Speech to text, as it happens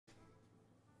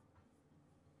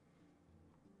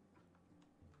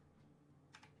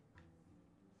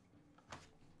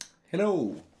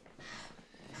Hello!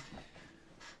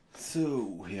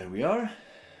 So here we are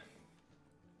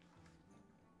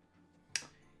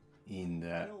in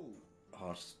the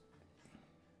HearthStone.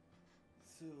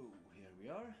 So here we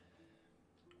are.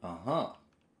 Aha!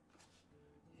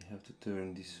 You have to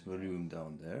turn this volume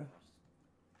down there.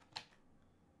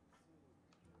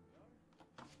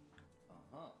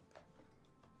 Aha!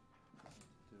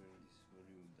 Turn this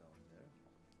volume down there.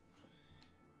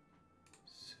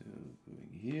 So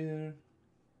going here.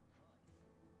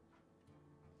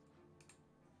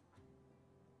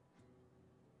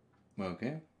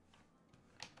 Okay.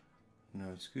 Now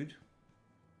it's good.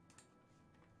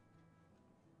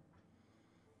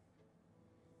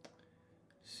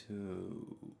 So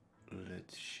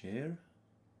let's share.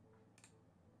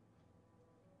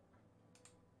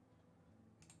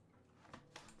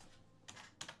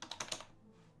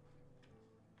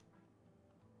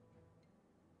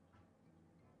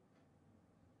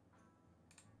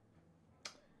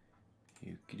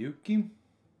 Okie dokie.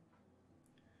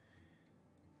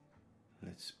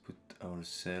 Let's put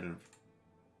ourselves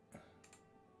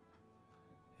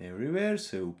everywhere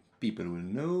so people will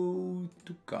know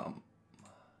to come.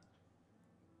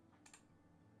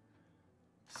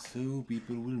 So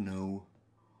people will know.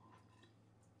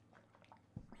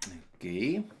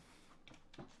 Okay.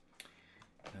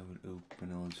 I will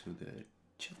open also the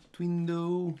chat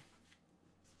window.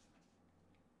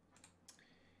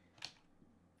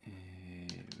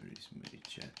 Where is my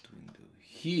chat window?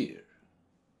 Here.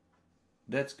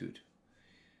 That's good.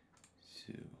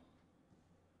 So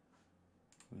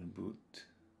we'll put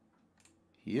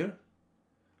here.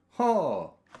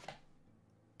 Oh,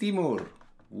 Timur,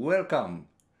 welcome.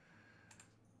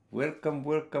 Welcome,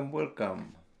 welcome,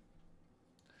 welcome.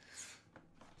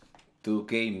 To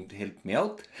game to help me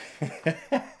out.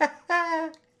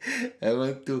 I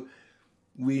want to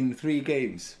win 3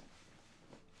 games.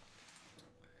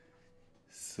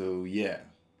 So yeah.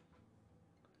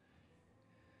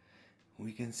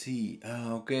 We can see,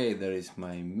 okay, there is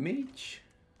my mage.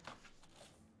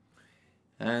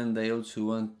 And I also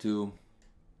want to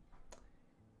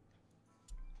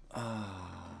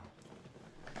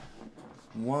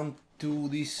do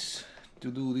this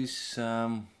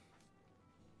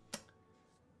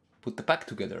put the pack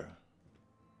together.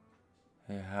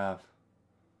 I have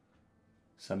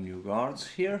some new guards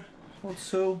here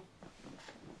also.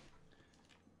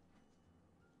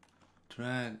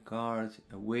 Drag guard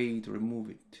away to remove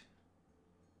it.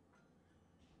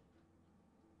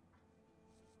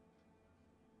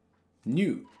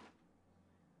 New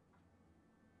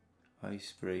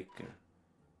icebreaker.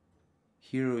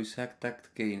 Hero is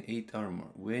attacked, gain 8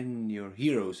 armor when your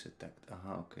hero is attacked.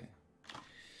 Aha, okay.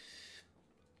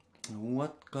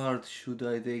 What card should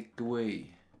I take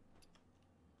away?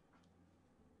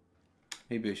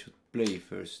 Maybe I should play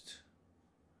first.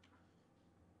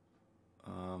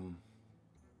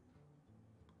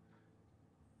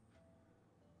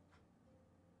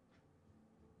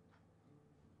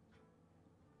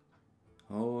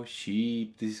 Oh,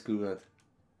 sheep, this is good.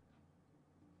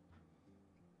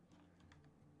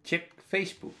 Check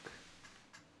Facebook.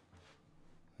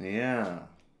 Yeah.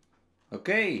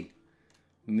 Okay.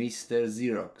 Mr.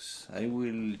 Xerox. I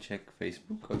will check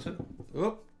Facebook also.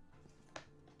 Oh.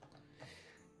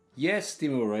 Yes,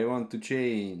 Timur, I want to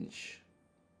change.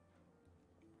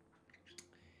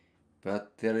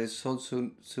 But there is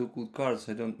also so good cards,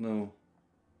 I don't know.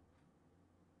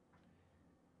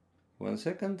 1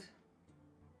 second.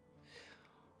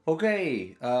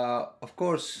 Okay, of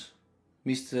course,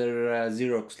 Mr.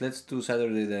 Xerox, let's do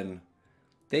Saturday then.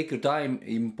 Take your time.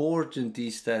 Important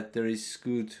is that there is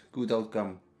good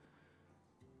outcome.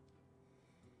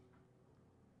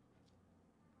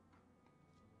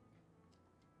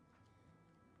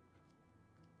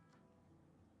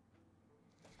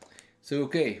 So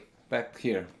okay, back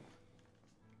here.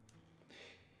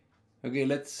 Okay,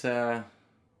 let's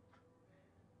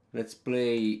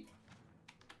play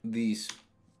these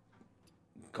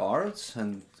cards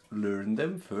and learn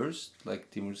them first,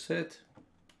 like Timur said.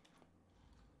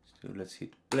 So let's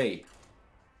hit play.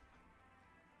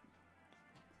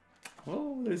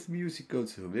 Oh, there's music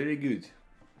also, very good.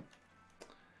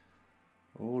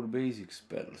 All basic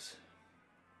spells.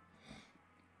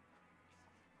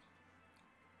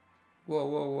 Whoa,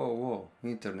 whoa, whoa, whoa,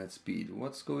 internet speed,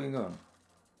 what's going on?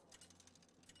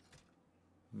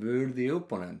 Worthy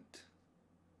opponent.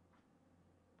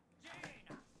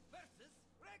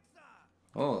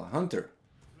 Oh, hunter.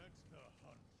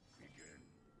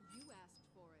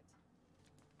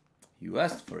 You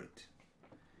asked for it.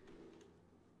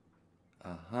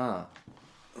 Aha.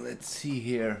 Let's see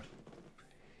here.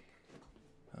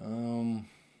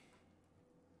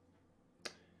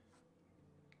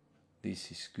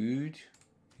 This is good.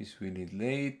 This we need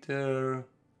later.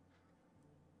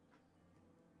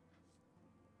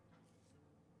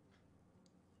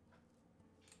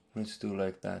 Let's do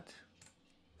like that.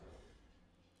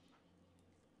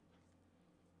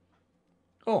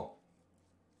 Oh,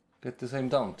 get the same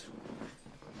taunt.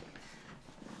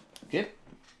 Okay.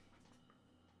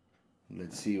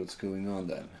 Let's see what's going on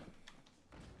then.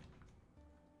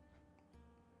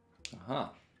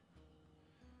 Aha.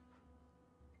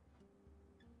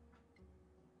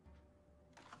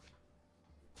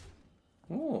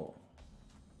 Oh.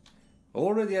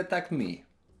 Already attacked me.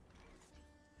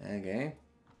 Okay.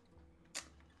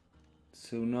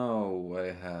 So now I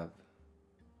have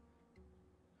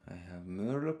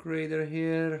Murloc Raider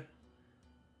here.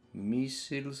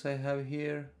 Missiles I have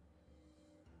here.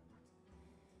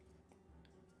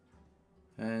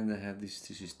 And I have this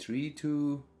is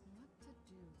 3-2.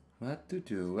 What to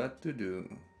do?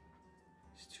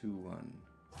 It's 2-1.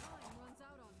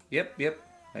 Yep,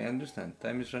 I understand.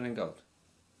 Time is running out.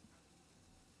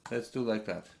 Let's do like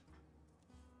that.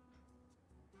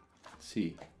 Let's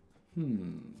see.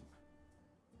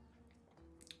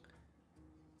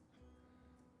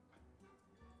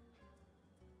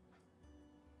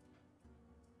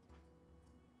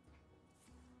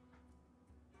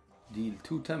 Deal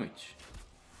 2 damage.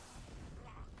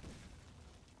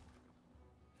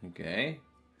 Okay.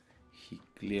 He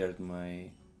cleared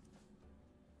my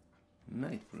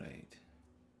Nightblade.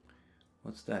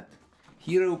 What's that?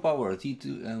 Hero power. Deal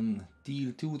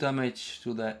 2 damage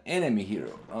to the enemy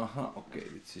hero. Okay,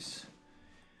 this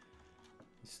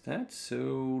is that. So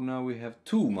now we have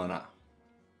 2 mana.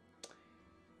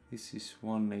 This is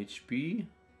 1 HP.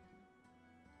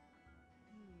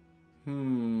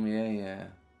 Yeah.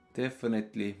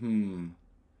 Definitely,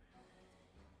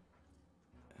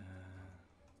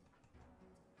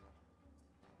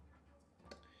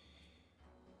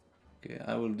 Okay,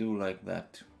 I will do like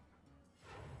that.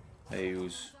 I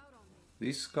use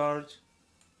this card,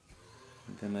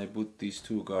 and then I put these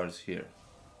 2 cards here.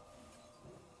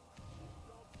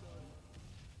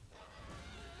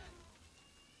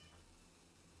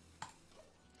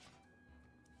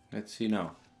 Let's see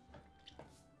now.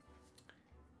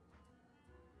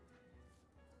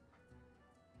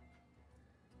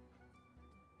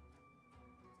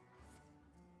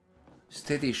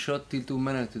 Steady shot till 2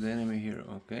 mana to the enemy hero.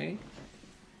 Okay.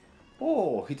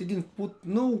 Oh, he didn't put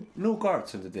no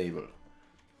cards on the table.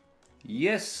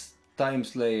 Yes, Time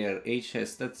Slayer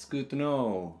HS. That's good to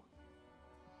know.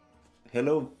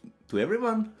 Hello to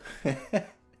everyone.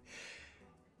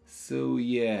 So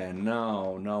yeah,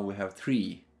 now we have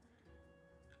 3.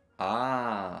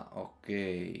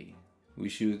 Okay. We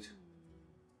should.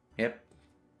 Yep.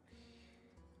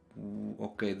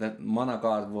 Okay, that mana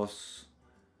card was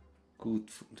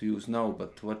good to use now,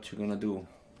 but what you gonna do?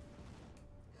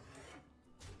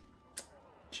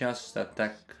 Just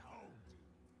attack.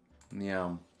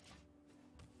 Yeah.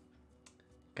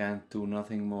 Can't do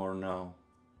nothing more now.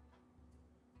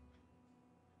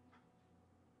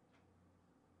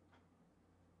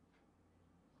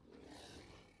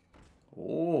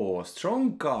 Oh,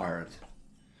 strong card.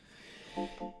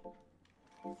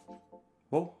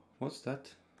 Oh, what's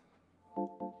that?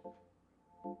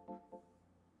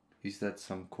 Is that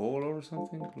some call or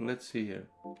something? Let's see here.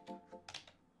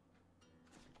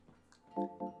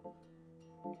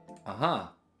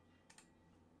 Aha.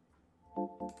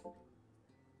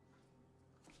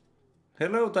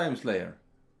 Hello, Time Slayer.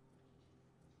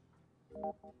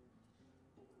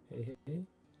 Hey.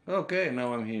 Okay,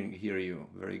 now I'm hear you.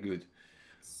 Very good.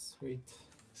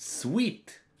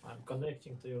 Sweet. I'm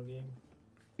connecting to your game.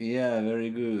 Yeah,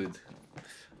 very good.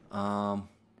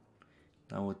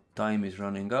 Now time is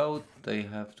running out. I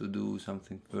have to do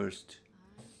something first.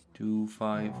 2,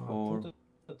 5, 4. Put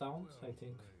the taunt, I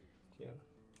think, here.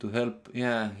 To help,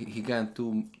 yeah, he can't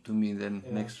do to me then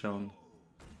next round.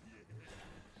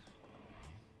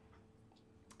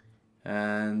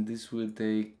 And this will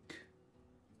take.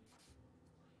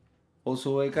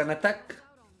 Also, I can attack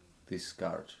this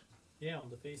card. Yeah, on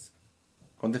the face.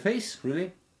 On the face,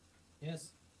 really?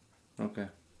 Yes. Okay.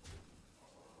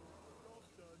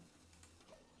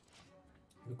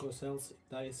 Because else it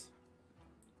dies.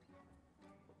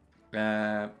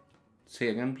 Say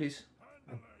again, please.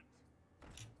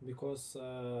 Because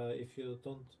if you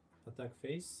don't attack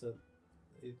face,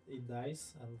 it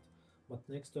dies. But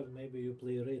next turn maybe you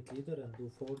play Raid Leader and do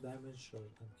 4 damage or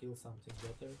and kill something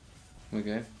better.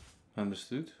 Okay,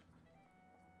 understood.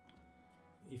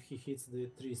 If he hits the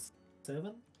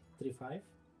 3-7, 3-5,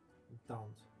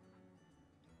 taunt.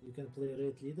 You can play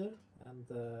Raid Leader and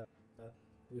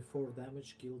with 4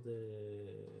 damage kill the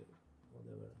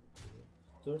whatever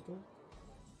turtle.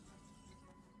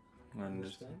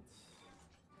 Understand.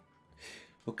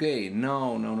 Okay,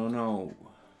 no.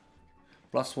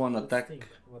 +1 Let's attack. think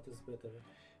what is better.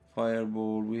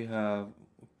 Fireball, we have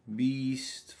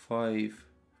beast 5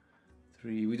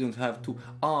 3. We don't have to.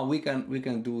 We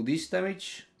can do this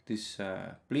damage, this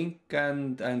blink,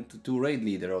 and do raid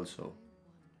leader also.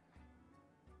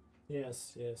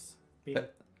 Yes. Pink.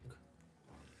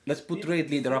 Let's put Pink raid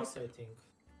leader up. I think.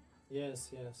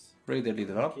 Yes. Raider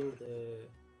leader up. Kill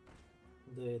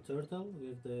the turtle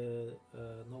with the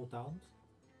no taunt.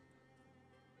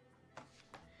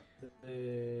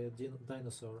 The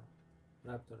dinosaur,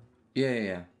 raptor.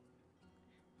 Yeah.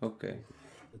 Okay.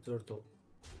 The turtle.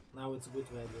 Now it's good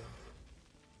value.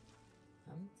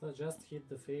 And just hit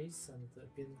the face and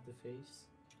pin the face.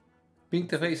 Pink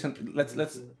the face and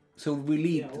let's. So we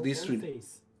lead this.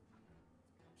 Face.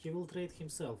 He will trade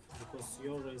himself because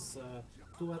yours is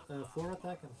 4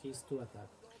 attack and he's 2 attack.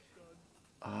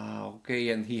 Okay,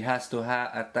 and he has to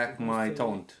attack my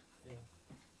taunt.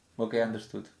 Yeah. Okay,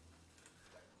 understood.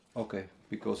 Okay,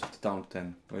 because of the taunt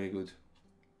then. Very good.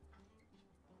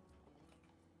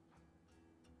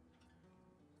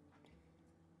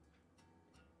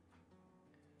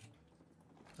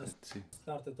 Let's see.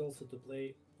 Started also to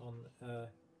play on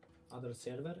other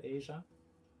server, Asia.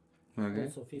 Okay.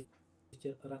 Also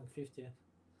rank 50.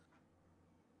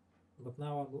 But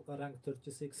now I'm rank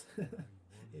 36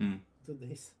 in 2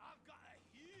 days.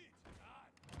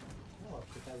 Oh,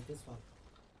 he has this one.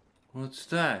 What's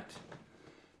that?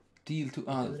 Deal to You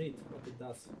can read what it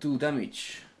does. 2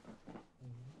 damage.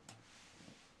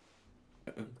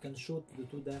 It can shoot the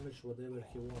 2 damage whatever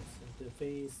he wants, in the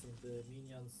face, in the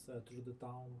minions, through the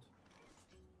taunt.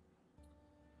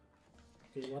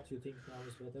 Okay, what do you think now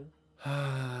is better?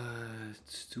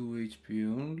 It's 2 HP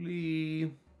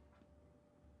only.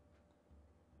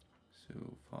 So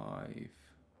 5.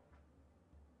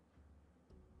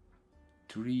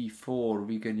 3, 4.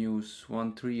 We can use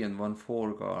 1 3 and 1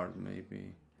 4 guard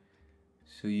maybe.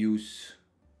 So use.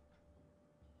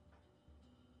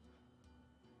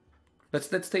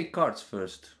 Let's take cards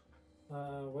first. We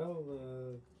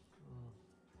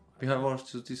have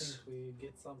also this. We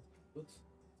get some good,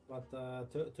 but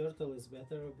turtle is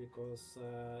better because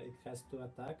it has 2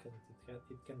 attack and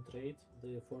it can trade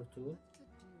the 4/2,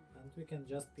 and we can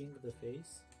just ping the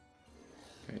face.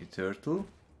 Okay, turtle.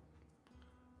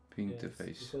 Ping the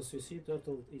face. Because you see,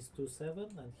 turtle is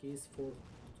 2/7 and he is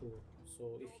 4/2. So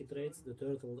if he trades, the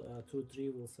turtle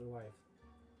 2/3 will survive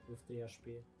with the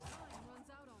HP.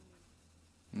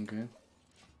 Okay.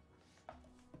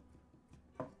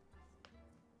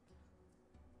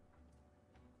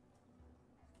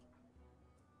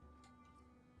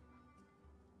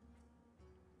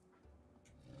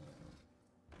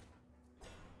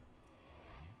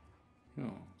 No.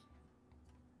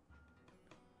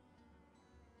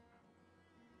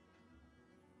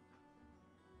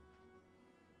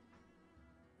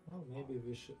 Well, maybe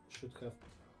we should have.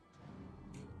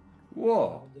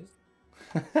 Whoa! This.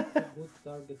 Good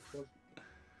target for.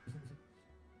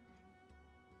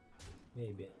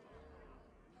 Maybe.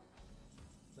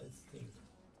 Let's think.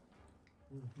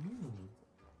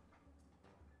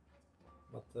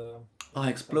 But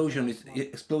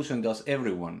explosion does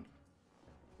everyone.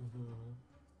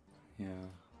 Yeah.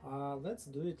 Let's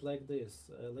do it like this.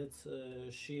 Let's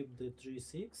ship the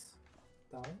 3/6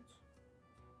 taunt.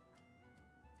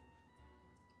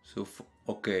 So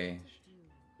okay.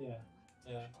 Yeah.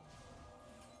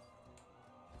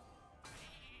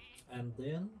 And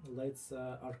then let's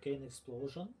arcane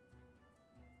explosion.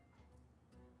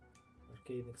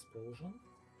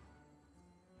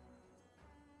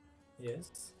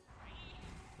 Yes.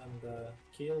 And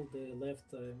kill the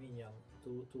left minion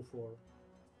 2/4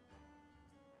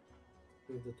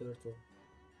 with the turtle.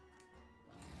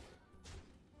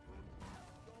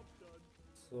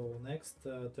 So next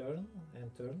turn.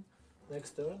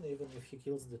 Next turn, even if he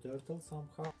kills the turtle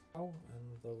somehow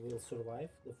and will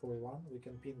survive the 4/1, we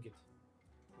can ping it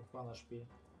with 1 HP.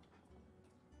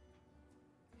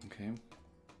 Okay.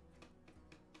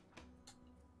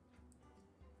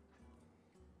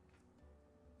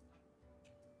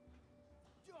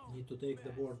 Need to take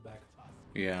the board back.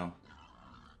 Yeah.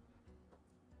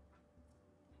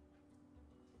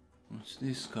 What's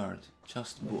this card?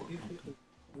 Just board.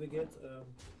 If we get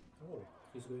oh,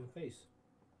 he's going face.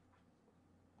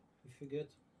 If you get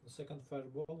the second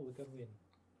fireball, we can win.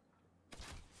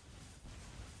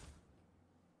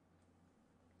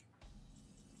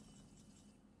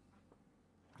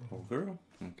 Over.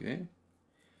 Okay.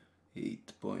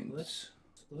 8 points.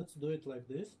 Let's do it like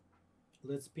this.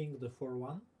 Let's ping the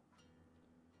 4/1.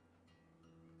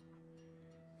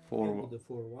 4. The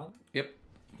 4-1. Yep.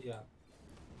 Yeah.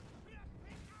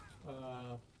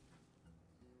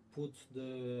 Put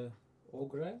the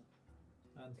ogre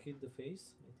and hit the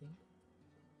face, I think.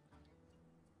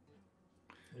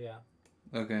 Yeah.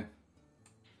 Okay.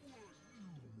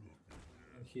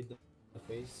 And hit the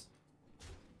face.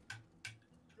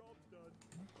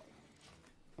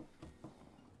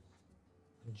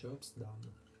 Job's done.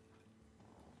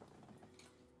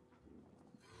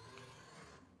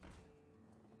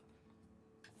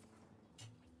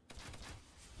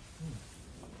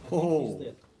 I think he's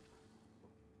dead.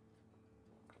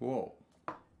 Whoa.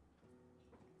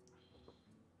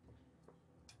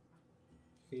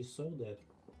 He's so dead.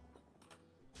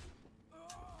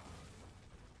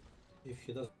 If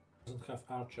he doesn't have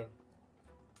archer.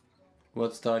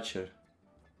 What's the archer?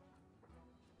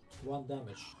 1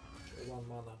 damage, 1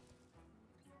 mana.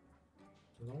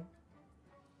 No?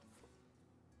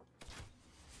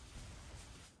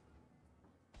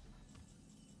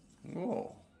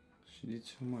 Whoa. She did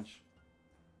so much.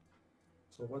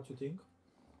 So what you think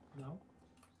now?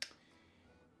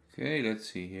 Okay, let's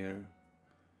see here.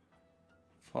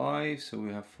 5, so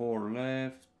we have 4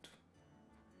 left.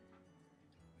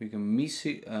 We can miss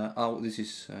it. Oh, this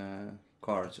is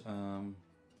cards.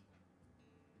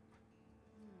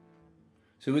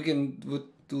 So we can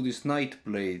do this night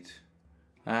blade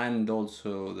and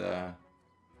also the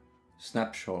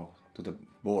snapshot to the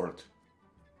board.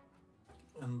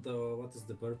 And what is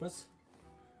the purpose?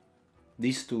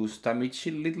 These two damage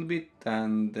a little bit,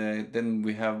 and then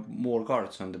we have more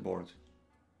cards on the board.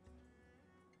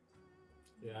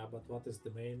 Yeah, but what is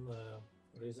the main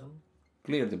reason?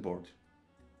 Clear the board.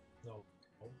 No.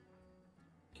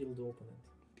 Kill the opponent.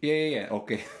 Yeah.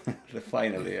 Okay.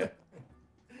 Finally, yeah.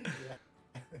 Yeah.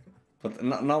 But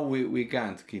now we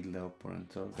can't kill the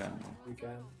opponent, or can we? We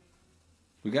can.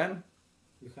 We can?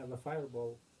 You have a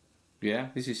fireball. Yeah,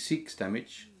 this is 6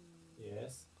 damage.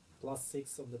 Yes. Plus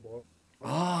 6 on the board.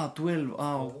 Ah, 12.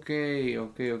 Ah, okay. Yeah.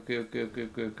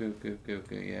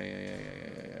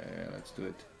 Let's do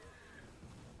it.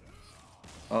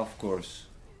 Of course.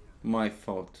 My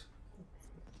fault.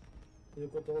 You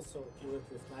could also kill it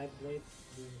with Nightblade,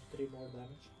 doing 3 more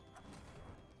damage.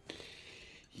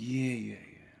 Yeah.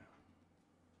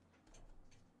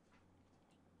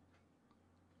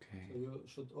 Okay. So you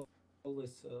should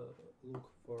always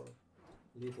look for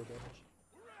little damage.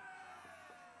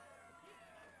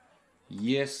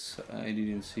 Yes, I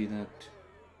didn't see that.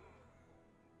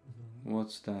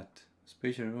 What's that?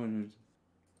 Special honor.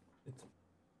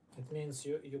 It means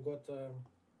you got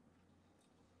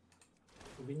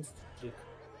win streak,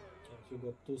 and you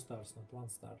got 2 stars, not 1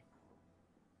 star.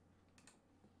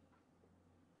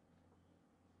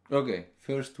 Okay,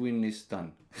 first win is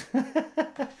done.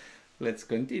 Let's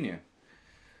continue.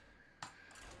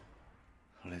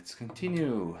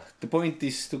 The point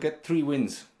is to get 3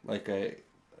 wins, like I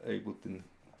put in.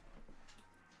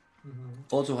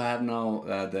 Also have now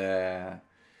the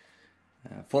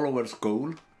followers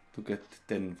goal to get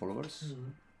 10 followers.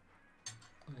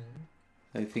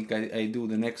 I think I do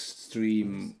the next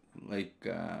stream like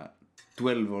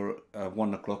 12 or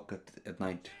 1 o'clock at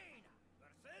night.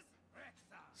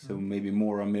 So maybe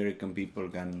more American people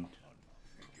can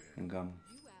come.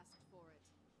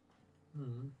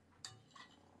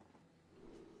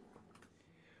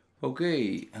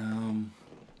 Okay.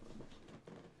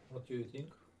 What do you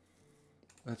think?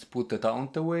 Let's put the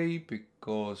taunt away,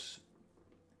 because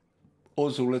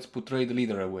also let's put trade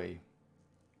leader away.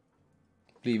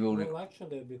 Leave only. Well,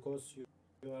 actually, because you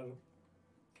are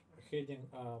heading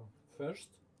first,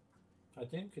 I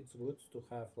think it's good to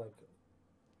have like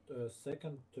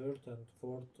second, third, and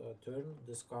fourth turn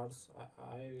discards.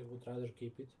 I would rather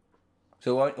keep it.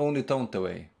 So I only taunt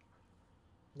away.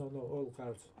 No, all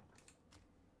cards.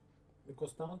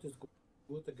 Because taunt is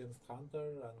good against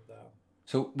hunter, and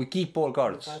So we keep all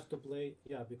cards. you have to play.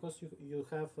 Yeah, because you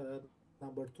have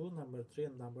number 2, number 3,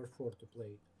 and number 4 to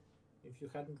play. If you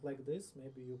hadn't like this,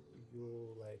 maybe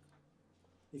you like,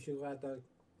 if you had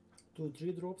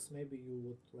 2-3 drops, maybe you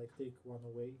would like take one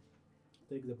away,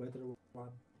 take the better one.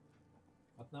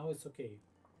 But now it's okay,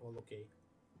 all okay,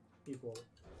 equal.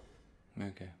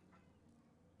 Okay.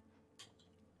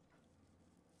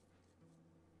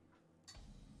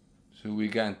 So we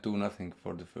can't do nothing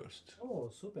for the first. Oh,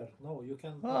 super! No, you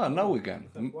can. Now we can.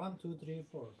 You have 1, 2, 3,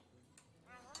 4.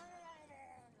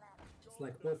 It's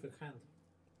like perfect hand.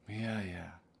 Yeah.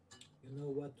 You know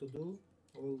what to do.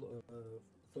 All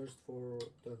first 4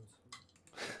 turns.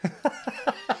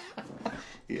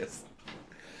 Yes.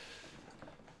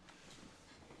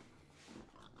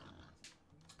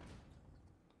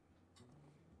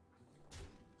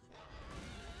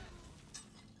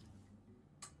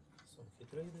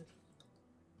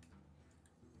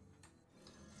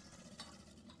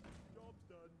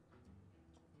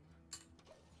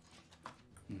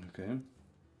 Okay.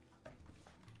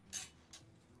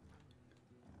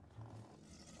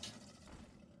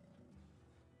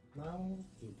 Now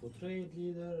you put trade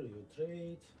leader, you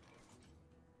trade.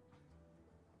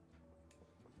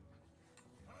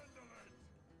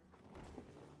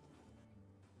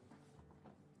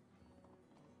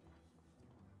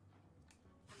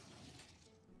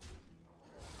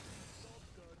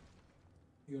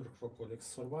 Your Crocodile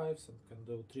survives and can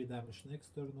do 3 damage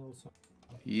next turn also.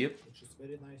 Yep, Which is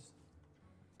very nice.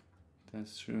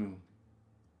 that's true.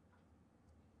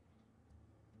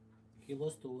 He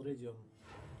lost already on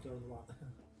turn 1.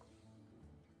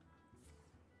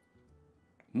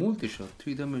 Multi-shot,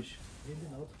 3 damage. Maybe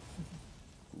not.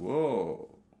 Whoa.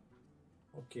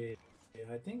 Okay,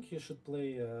 I think he should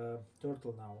play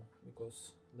Turtle now,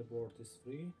 because the board is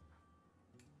free.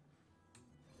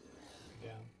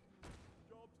 Yeah.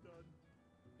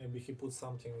 Maybe he puts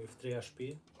something with 3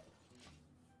 HP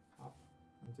up,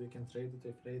 and we can trade it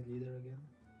with trade leader again.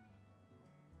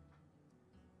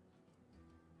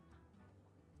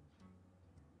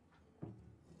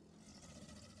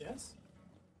 Yes.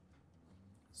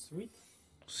 Sweet.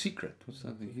 Secret, what's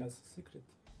that? He has a secret.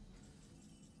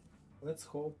 Let's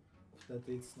hope that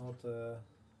it's not a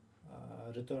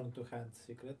return to hand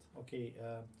secret. Okay,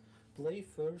 play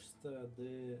first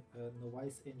the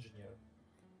novice engineer.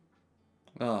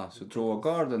 Ah, so draw a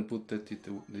card and put that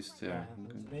into this there. And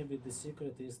Okay. maybe the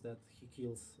secret is that he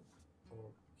kills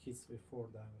or hits with 4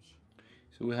 damage.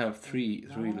 So we have three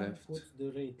Now left. put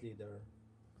the raid leader.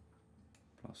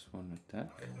 +1 attack.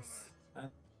 Yes.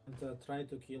 And try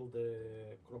to kill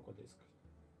the crocodile.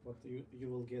 But you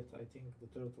will get, I think, the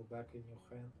turtle back in your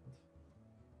hand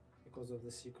because of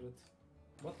the secret.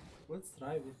 But let's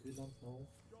try it, we don't know.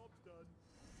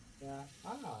 Yeah,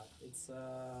 it's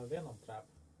a venom trap.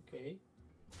 Okay.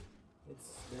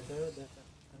 It's better than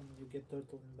you get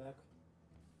turtle in back.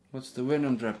 What's the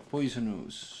venom trap?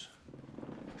 Poisonous.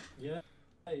 Yeah,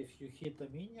 if you hit a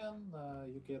minion,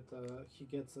 you get he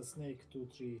gets a snake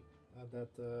 2/3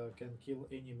 that can kill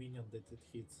any minion that it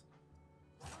hits.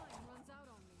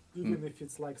 Even if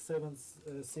it's like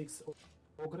 7/6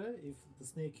 ogre, if the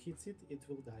snake hits it, it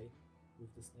will die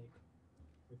with the snake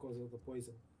because of the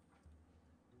poison.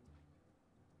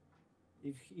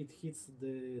 If it hits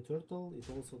the turtle, it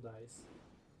also dies.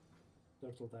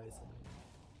 Turtle dies, I mean.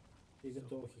 Even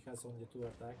though he has only 2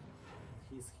 attack,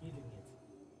 he's healing it.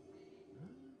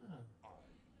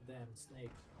 Damn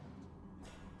snake.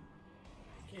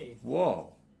 Okay.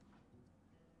 Whoa.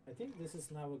 I think this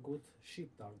is now a good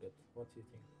sheep target. What do you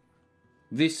think?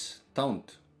 This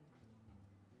taunt.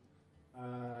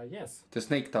 Yes. The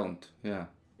snake taunt, yeah.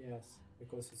 Yes,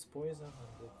 because it's poison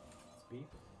and it's big.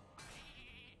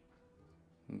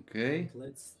 Okay. And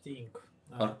let's think.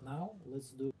 Now let's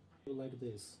do like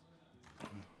this.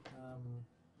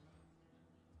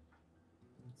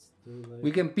 Let's do like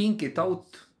We can pink it out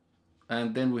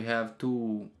and then we have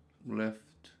 2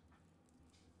 left.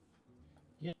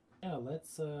 Yeah,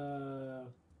 let's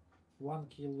one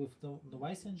kill with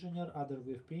novice engineer, other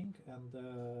with pink, and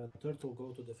turtle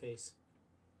go to the face.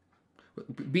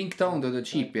 Pink taunt or the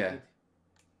cheap, yeah.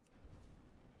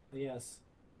 Yes.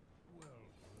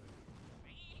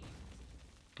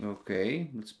 Okay,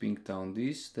 let's pink down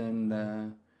this, then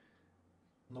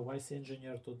Novice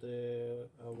engineer to the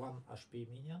 1 HP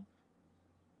minion.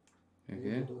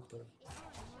 okay. Doctor.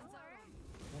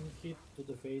 And hit to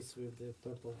the face with the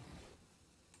turtle.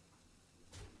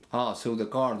 Ah, so the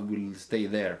card will stay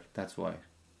there, that's why.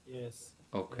 Yes.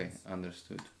 Okay, Yes.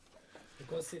 understood.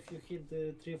 Because if you hit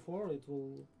the 3/4, it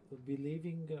will be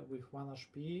leaving with 1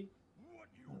 HP,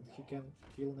 and he can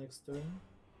kill next turn.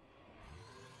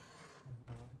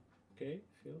 Okay,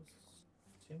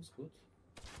 seems good.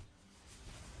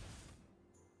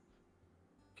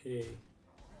 Okay,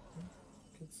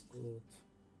 it's good.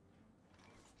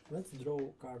 Let's draw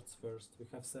cards first. We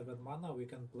have 7 mana. We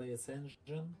can play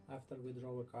Ascension after we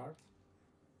draw a card.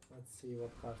 Let's see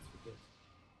what cards we get.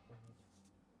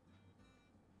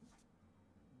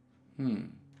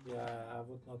 Yeah, I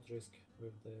would not risk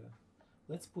with the.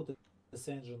 Let's put the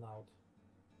Ascension out.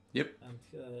 Yep. And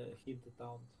hit the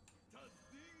taunt.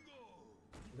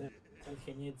 Then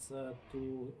he needs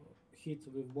to hit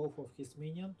with both of his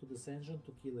minions to the Ascension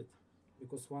to kill it,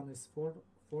 because one is 4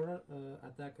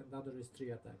 attack and the other is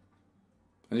 3 attack.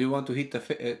 And you want to hit the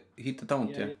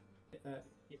taunt, yeah?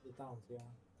 Hit the taunt, yeah.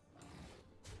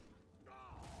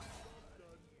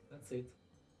 That's it.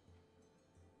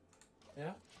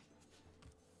 Yeah.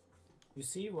 You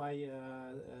see why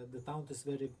the taunt is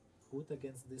very good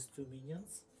against these 2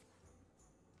 minions?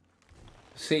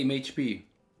 Same HP.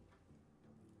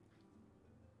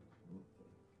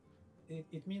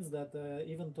 it means that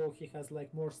even though he has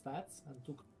like more stats and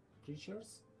two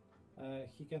creatures,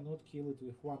 he cannot kill it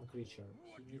with one creature.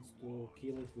 He needs to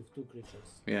kill it with two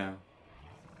creatures. Yeah.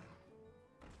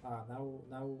 Ah,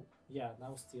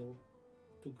 now still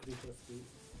two creatures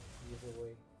give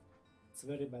away. It's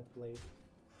very bad play.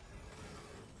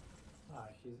 Ah,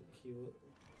 he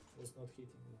was not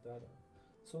hitting with the other.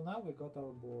 So now we got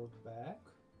our board back.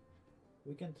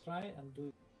 We can try and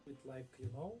do it like, you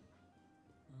know.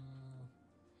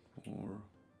 Or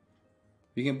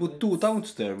we can put two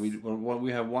taunts there.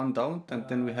 We have one taunt and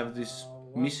then we have these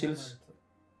missiles.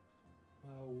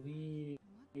 We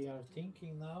are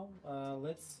thinking now.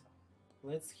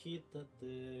 Let's hit the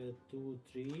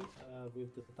 2-3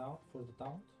 with the taunt for the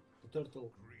taunt. The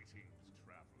turtle.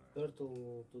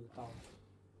 Turtle to the taunt.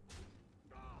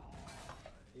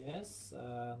 Yes.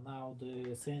 Now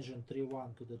the Ascension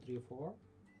 3-1 to the 3-4.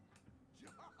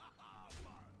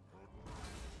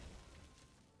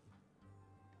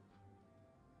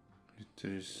 It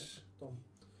is.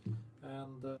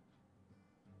 And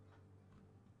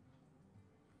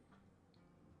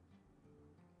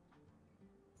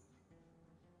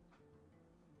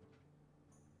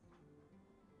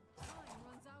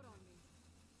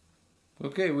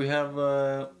Okay, we have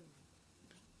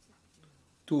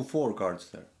 2-4 cards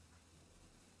there.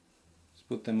 Let's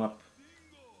put them up.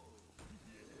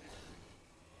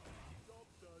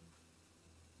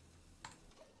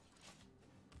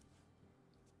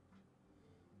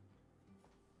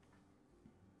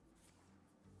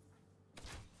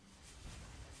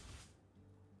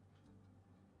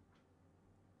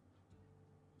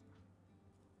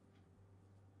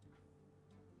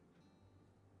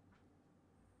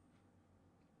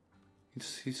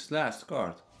 It's his last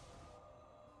card.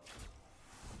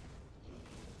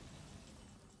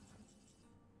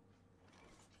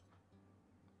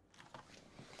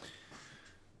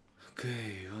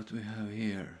 Okay, what we have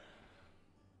here?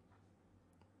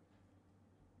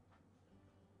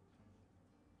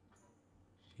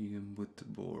 You can put the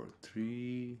board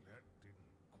 3.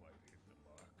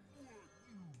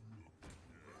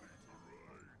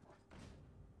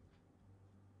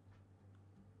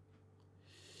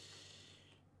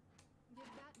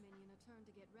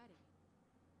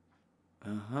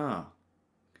 Uh-huh.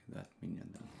 Okay, that minion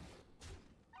then.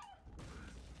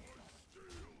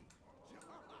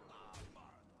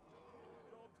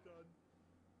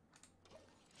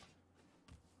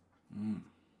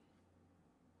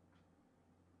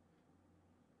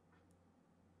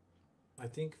 I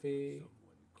think we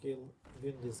will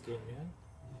win this game, yeah?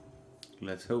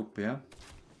 Let's hope, yeah?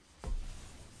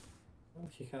 Well,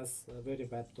 he has very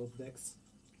bad top decks.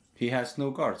 He has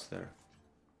no cards there.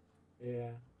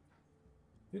 Yeah.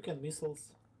 You can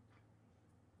missiles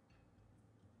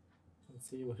and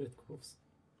see where it goes.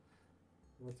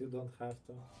 But you don't have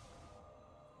to.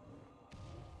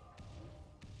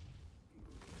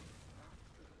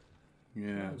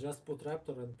 Yeah. Just put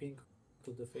Raptor and ping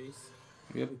to the face.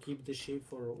 Yep. We keep the shape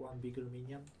for one bigger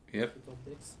minion. Yep. Top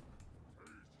decks.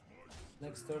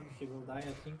 Next turn he will die,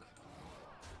 I think.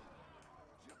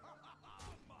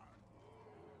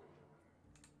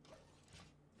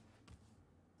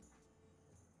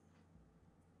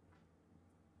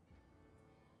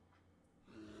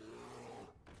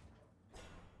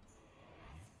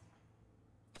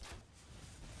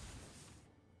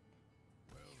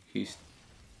 He's...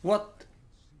 What?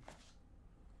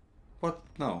 What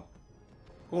now?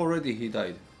 Already he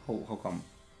died. How come?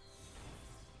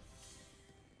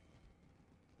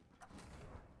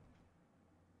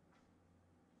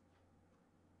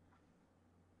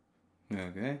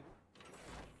 Okay.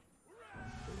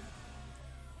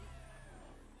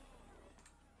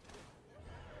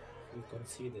 We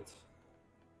conceded.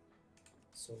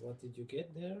 So what did you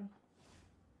get there?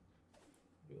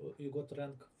 You got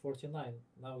rank 49.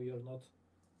 Now you're not.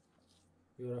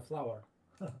 You're a flower.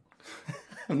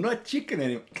 I'm not chicken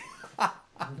anymore.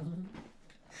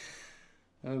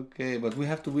 Okay, but we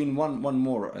have to win one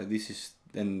more. This is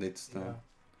then it's Yeah.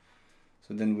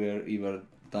 so then we're even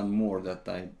done more that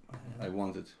I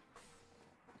wanted.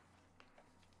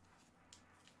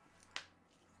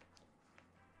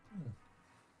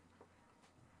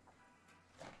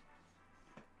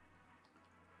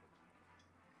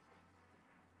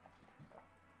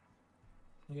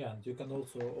 Yeah, and you can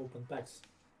also open packs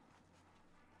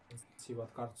and see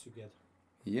what cards you get.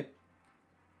 Yep.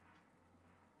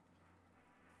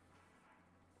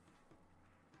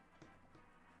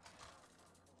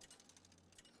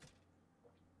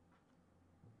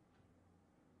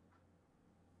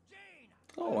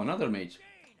 Oh, another mage.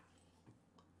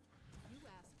 You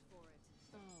asked for it.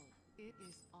 Oh, it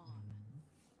is on.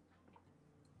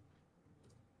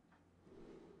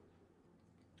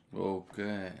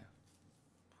 Okay.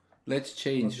 Let's What do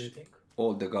you change think?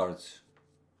 all the guards.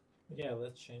 Yeah,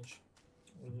 let's change.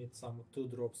 We need some 2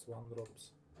 drops, 1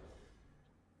 drops.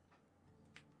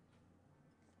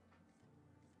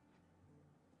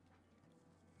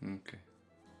 Okay.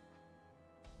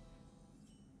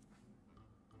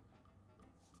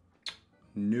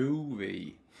 No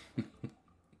way.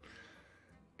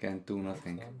 Can't do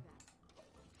nothing. Done.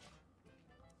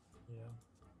 Yeah.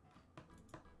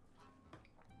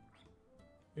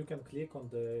 You can click on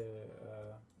the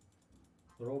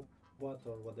robot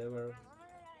or whatever,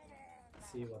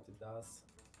 see what it does.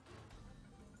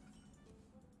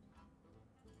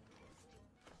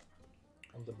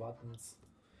 On the buttons.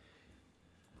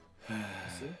 You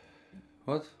see?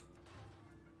 What?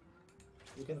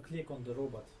 You can click on the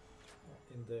robot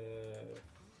in the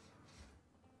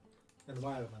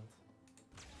environment.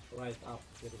 Right up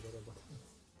here the robot.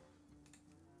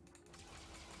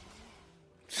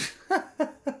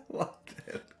 What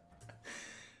the hell?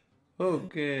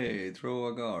 Okay, throw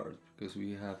a guard because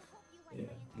we have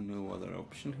Yeah. no other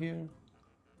option here.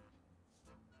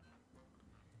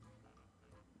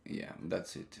 Yeah,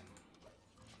 that's it.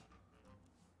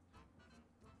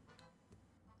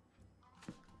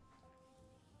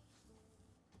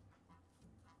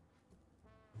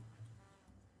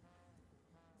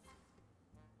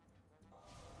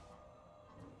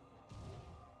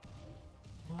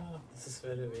 This is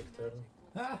very weak turn.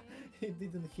 Ah, it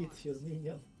didn't hit your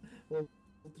minion. All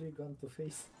 3 gone to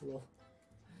face. Lol.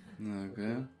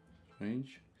 Okay,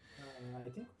 strange. I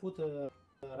think put a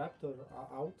raptor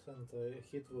out and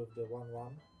hit with the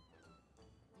 1/1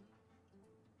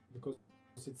 because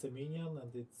it's a minion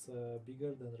and it's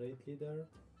bigger than raid leader.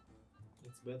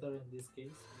 It's better in this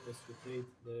case because you trade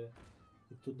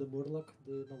it to the Murloc,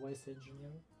 the novice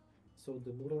engineer, so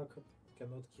the Murloc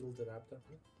cannot kill the raptor.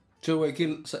 So I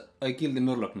kill the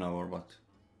Murloc now or what?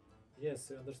 Yes,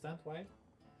 you understand why?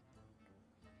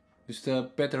 It's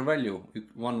the better value.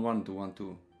 1/1 to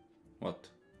 1/2. What?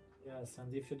 Yes,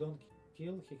 and if you don't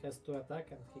kill, he has to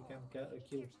attack and he can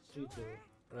kill 3 to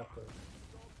raptor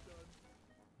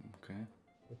Okay.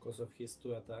 because of his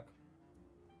 2 attack.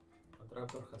 And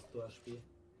raptor has 2 HP.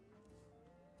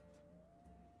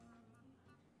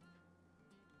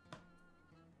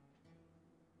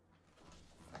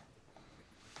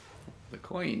 The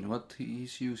coin. What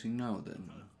he's using now then?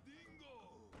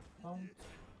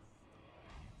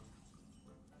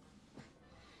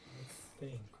 Let's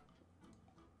think.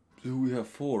 So we have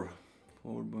 4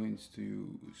 points to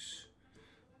use.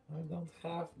 I don't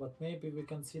have, but maybe we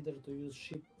consider to use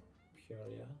ship here,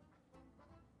 yeah?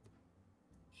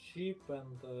 Ship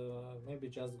and maybe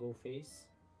just go face.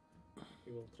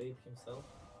 He will trade himself.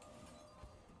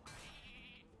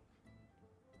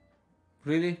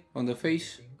 Really? On the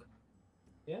face?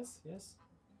 Yes, yes.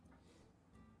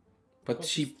 But Because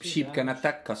sheep it's 3 can damage.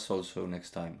 attack us also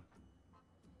next time.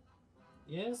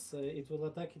 Yes, it will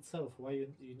attack itself. Why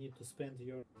you need to spend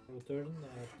your turn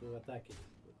to attack it?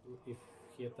 If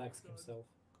he attacks himself,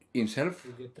 Himself?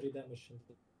 you get 3 damage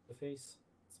into the face.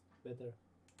 It's better.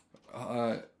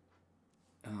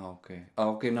 Okay.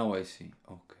 Okay, now I see.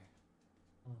 Okay.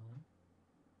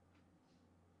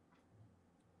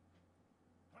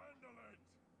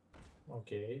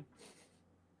 Okay.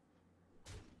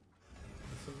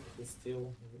 I think he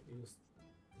still used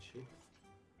the ship.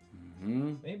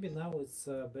 Maybe now it's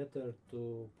better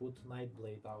to put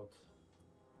Nightblade out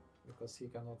because he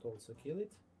cannot also kill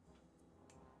it.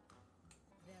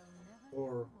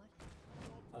 Or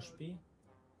HP.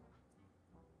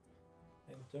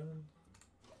 And turn.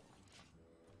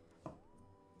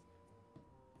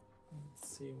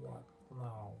 Let's see what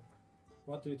now.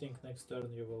 What do you think next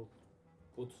turn you will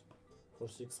put for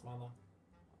 6 mana?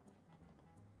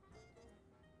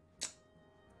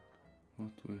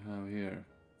 What do we have here?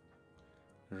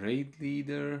 Raid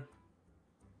leader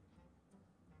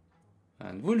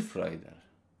and Wolf Rider.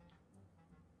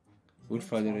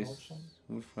 Wolf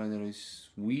Rider is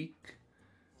weak.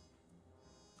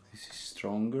 This is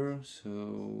stronger,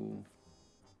 so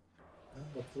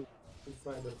But Wolf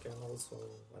Rider can also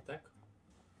attack.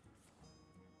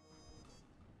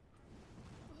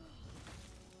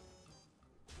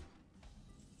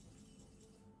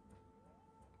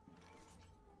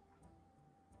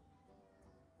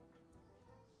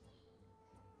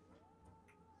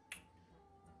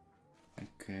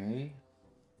 okay.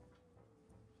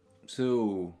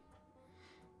 So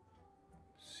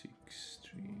 6,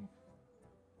 3,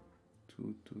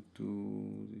 2, 2,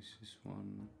 2. This is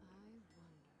 1.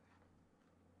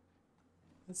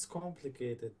 It's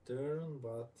complicated turn,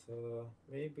 but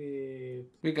maybe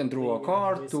We can draw a play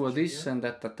card, novice do a this engineer. and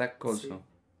that attack Let's see. also.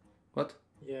 What?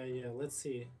 Yeah, let's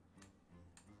see.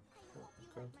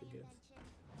 What card we get.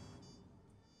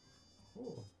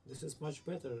 Oh, this is much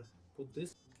better. Put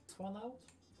this one out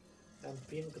and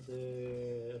ping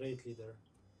the raid leader.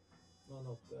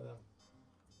 No.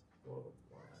 Oh,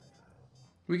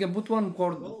 We can put one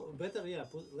card. well, better, yeah.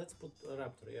 Let's put a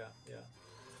raptor. Yeah.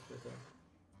 It's better.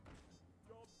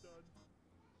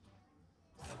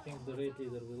 I think the raid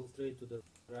leader will trade to the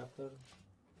raptor,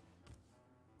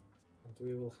 and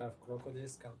we will have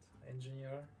crocodisc and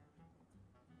engineer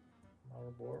on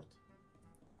our board.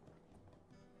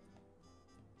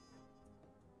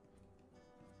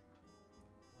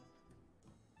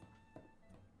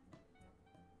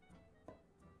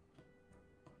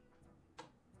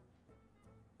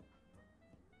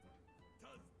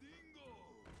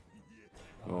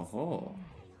 Oh.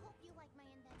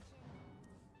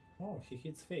 Oh, he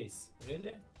hits face.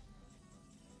 Really?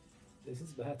 This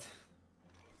is bad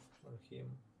for him.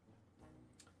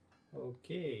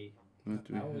 Okay.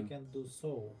 Now we can do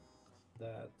so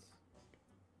that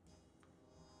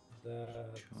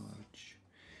charge.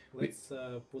 Let's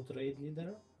put raid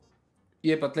leader.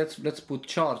 Yeah, but let's put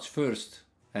charge first,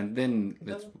 and then it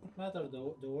doesn't matter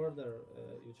the order.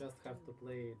 You just have to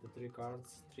play the 3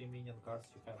 cards, 3 minion cards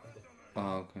you have in the.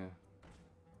 Okay.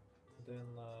 Then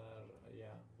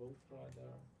yeah, Wolf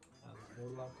Rider and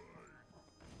Murloc,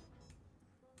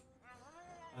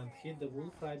 and hit the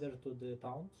Wolf Rider to the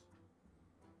taunt.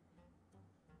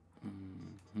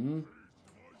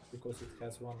 Because it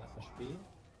has 1 HP,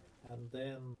 and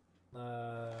then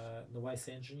Novice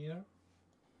Engineer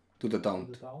to the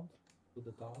taunt.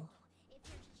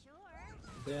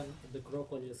 Then the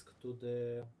Crocolisk to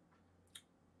the.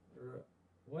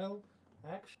 Well,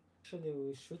 actually,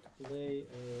 we should play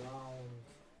around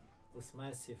this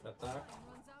massive attack.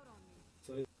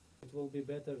 So it will be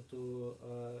better to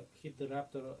hit the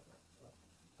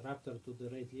Raptor to the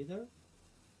raid leader,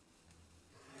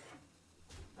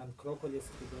 and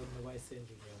Crocolisk to the Novice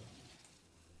Engineer.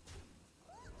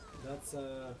 That's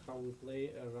how we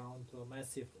play around a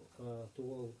massive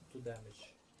 2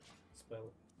 damage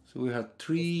spell. So we have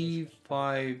 3,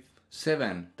 5,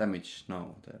 7 damage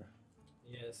now there.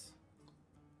 Yes.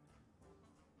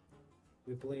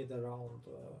 We played around.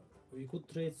 We could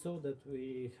trade so that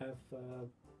we have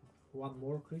 1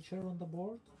 more creature on the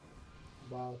board,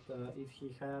 but if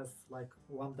he has like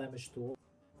 1 damage to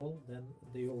all, then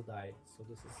they all die. So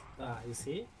this is you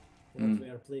see what we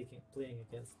are playing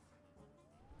against.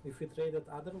 If we trade it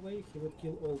other way, he would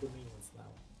kill all the minions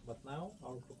now. But now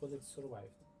our Crocodile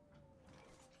survived.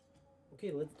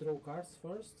 Okay, let's draw cards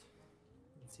first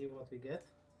and see what we get.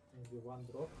 Maybe 1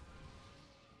 drop.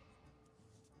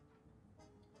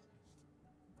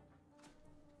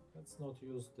 Let's not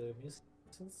use the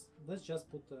missiles. Let's just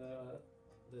put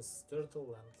this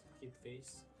turtle and hit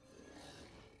face.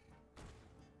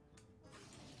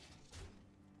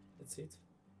 That's it.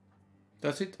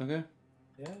 That's it, okay.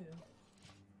 Yeah.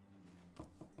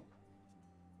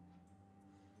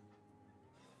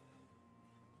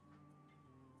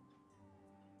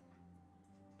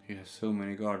 He has so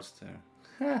many guards there.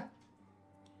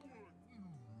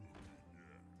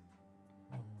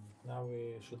 Now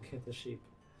we should get a sheep.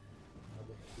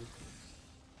 Another sheep.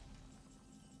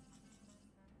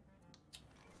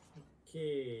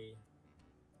 Okay.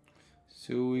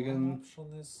 So we can.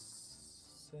 Option is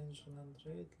engine and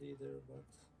raid leader, but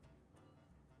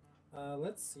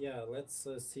let's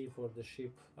see for the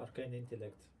sheep arcane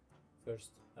intellect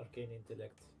first. Arcane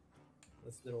intellect.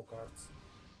 Let's draw cards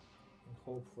and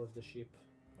hope for the sheep.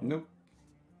 Nope.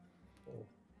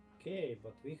 Okay,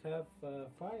 but we have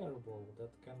fireball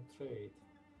that can trade.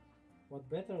 What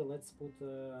better? Let's put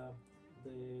the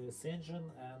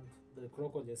Senjin and the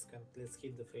Crocodilisk and let's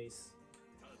hit the face.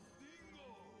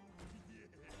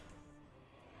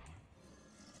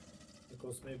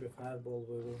 Because maybe fireball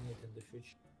we will need in the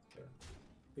future.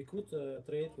 We could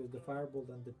trade with the fireball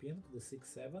and the pink, the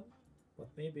 6/7, but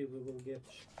maybe we will get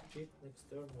sheep next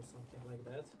turn or something like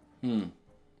that.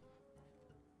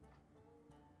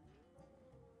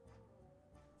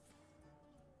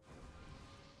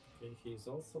 Okay, he's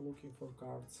also looking for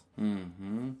cards.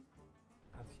 And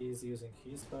he's using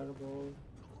his fireball.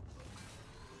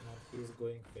 And he's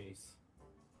going face.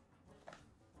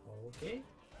 Okay,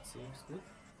 seems good.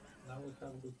 Now we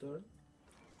have a good turn.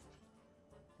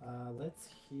 Let's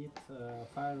hit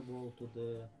fireball to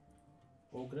the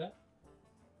ogre.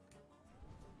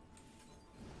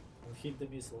 And hit the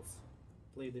missiles.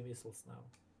 Play the missiles now.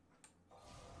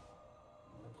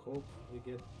 And hope we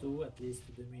get 2 at least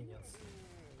to the minions.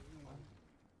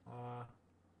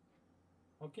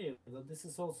 Okay, this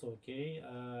is also okay.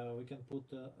 We can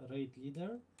put a raid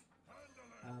leader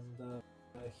and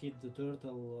hit the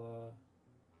turtle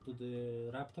to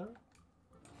the raptor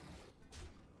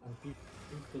and pink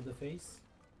to the face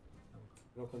and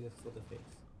broccoli to the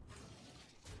face.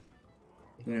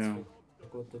 Yeah. We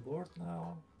got the board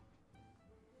now.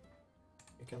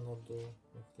 We cannot do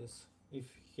like this if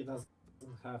he doesn't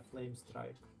have flame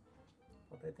strike.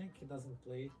 But I think he doesn't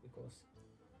play it because,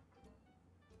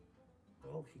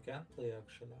 well, he can play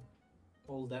actually.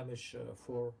 All damage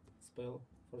 4 spell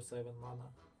for 7 mana.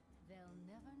 They'll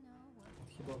never know what. But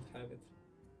he don't have it.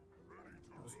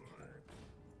 Doesn't have it.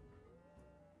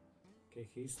 Okay,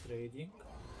 he's trading.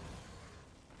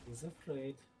 He's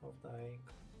afraid of dying.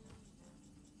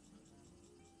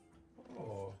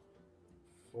 Oh,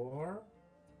 4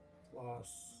 plus.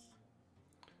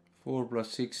 4 plus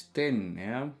 6, 10,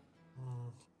 yeah?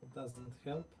 It doesn't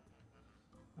help.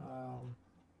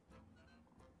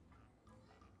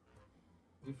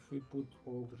 If we put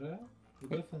Ogre,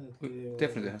 we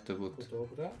Definitely have to put.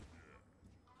 Ogre.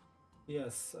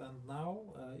 Yes, and now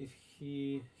if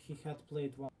he had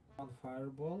played one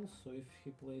fireball, so if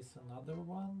he plays another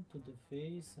one to the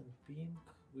face and pink,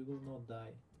 we will not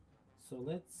die. So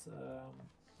let's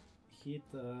hit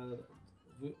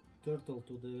turtle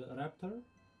to the raptor.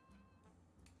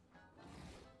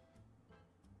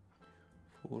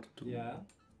 4 to... Yeah.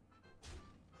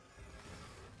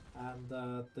 And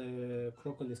the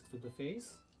crocolisk to the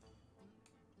face.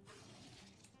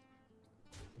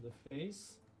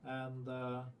 And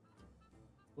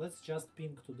let's just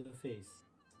pink to the face.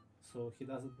 So he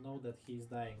doesn't know that he's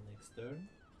dying next turn.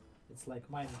 It's like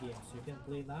mind games. You can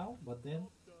play now, but then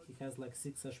he has like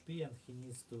 6 HP and he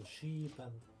needs to sheep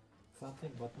and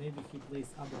something, but maybe he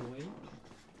plays other way.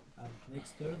 And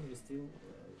next turn we still,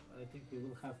 I think we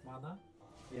will have mana.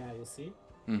 Yeah, you see?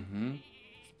 Mm-hmm.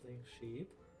 He's playing sheep.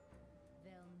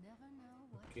 They'll never know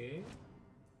what. Okay.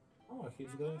 Oh,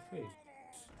 he's going face.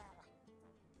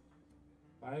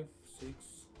 5, 6.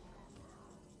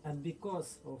 And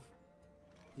because of...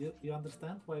 You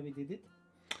understand why we did it?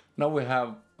 Now we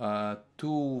have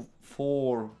 2,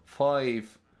 4,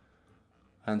 5,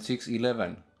 and 6,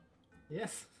 11.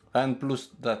 Yes. And plus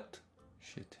that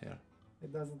shit here.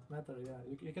 It doesn't matter, yeah.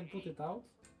 You can put it out,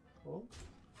 all.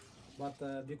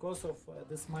 But because of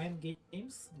this mind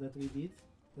games that we did,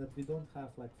 that we don't have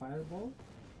like fireball,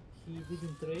 he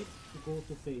didn't trade to go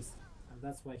to face, and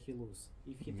that's why he lose.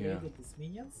 If he traded his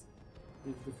minions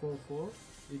with the 4/4,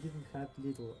 we didn't have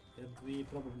little, and we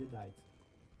probably died.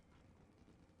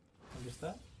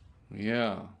 Understand?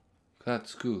 Yeah,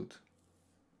 that's good.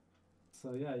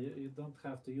 So yeah, you don't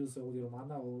have to use all your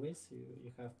mana always.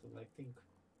 You have to like think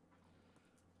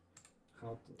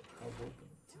how to open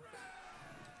it.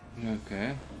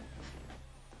 Okay.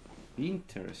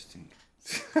 Interesting.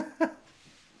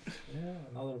 Yeah,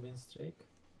 another win streak.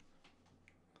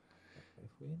 5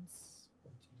 wins,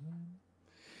 29.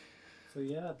 So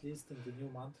yeah, at least in the new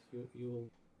month you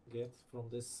will get from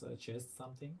this chest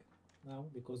something now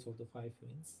because of the 5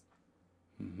 wins.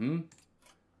 Mm-hmm.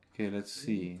 Okay, let's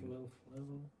see. 12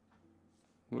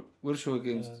 level. Where should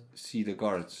we see the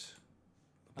guards?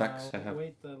 Packs I have.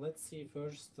 Wait, let's see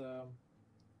first.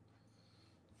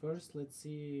 First, let's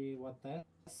see what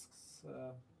tasks.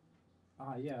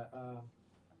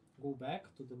 Go back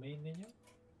to the main menu.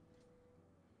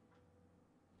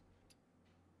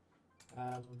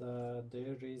 And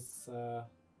there is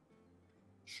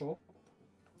shop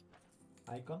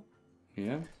icon.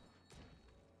 Yeah.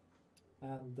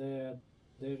 And there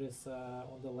is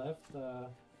on the left,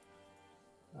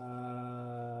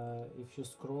 if you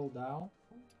scroll down,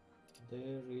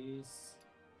 there is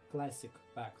classic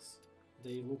packs.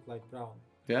 They look like brown.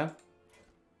 Yeah.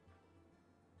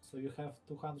 So you have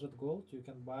 200 gold. You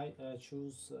can buy,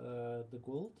 choose the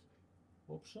gold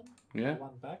option. Yeah.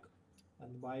 1 pack,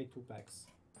 and buy 2 packs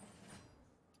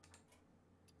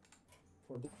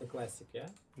for the classic. Yeah.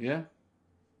 Yeah.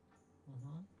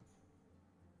 Mm-hmm.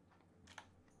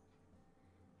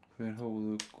 Where how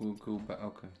will we go back?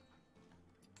 Okay.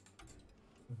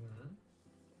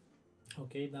 Mm-hmm.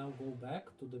 Okay, now go back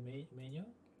to the main menu.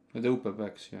 The open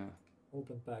packs, yeah.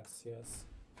 Open packs, yes.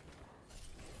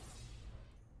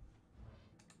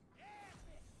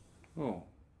 Oh.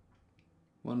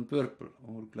 1 purple,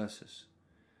 all classes.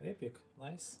 Epic,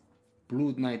 nice.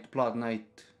 Blood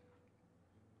Knight.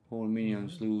 All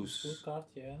minions lose. Good card,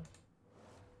 yeah.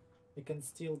 You can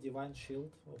steal Divine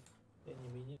Shield of any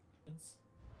minions.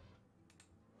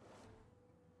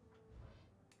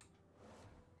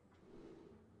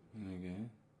 Okay.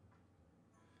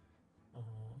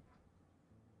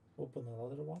 Open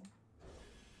another one.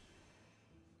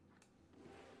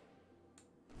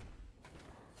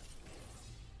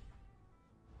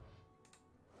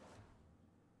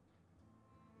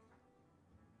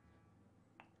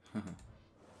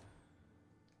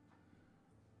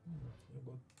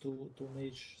 You got two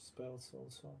mage spells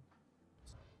also.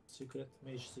 Secret,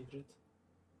 mage secret.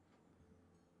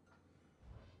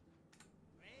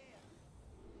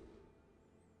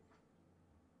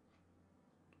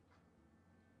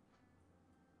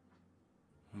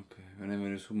 Okay, whenever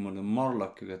you summon the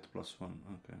Marlock, you get +1.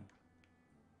 Okay.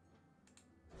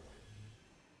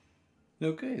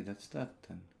 Okay, that's that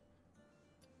then.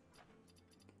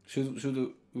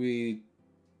 Should we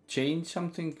change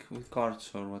something with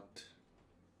cards or what?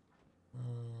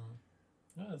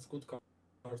 Yeah, it's good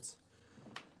cards.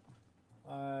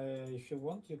 If you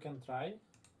want, you can try.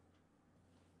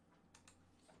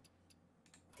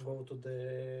 Go to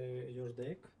your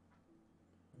deck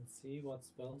and see what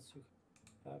spells you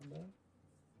have there.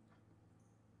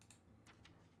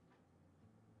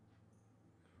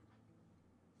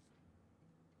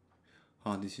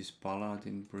 Ah, this is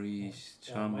Paladin, Priest,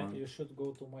 Yeah, Shaman, you should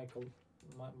go to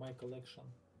my collection.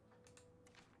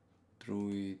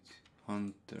 Druid,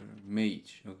 Hunter,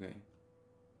 Mage. Okay.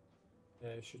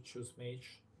 Yeah, you should choose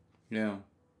mage Yeah.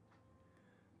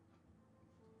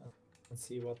 and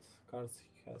see what cards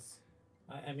he has.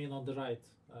 I mean on the right,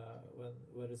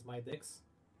 where is my decks?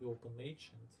 You open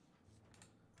mage and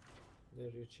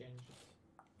there you change it.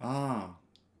 Ah,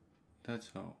 that's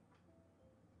how.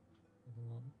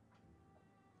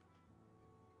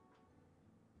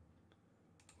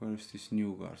 Where is this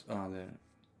new card? Ah, there.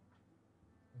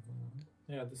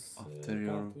 Yeah, this After card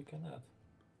your- we can add.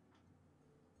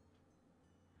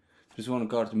 There's one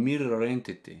card, Mirror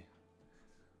Entity.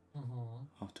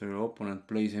 After your opponent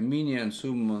plays a minion,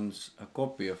 summons a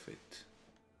copy of it.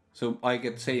 So I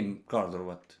get same card or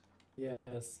what?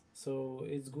 Yes, so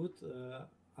it's good.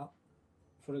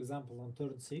 For example, on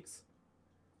turn 6,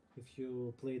 if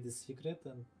you play the secret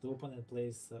and the opponent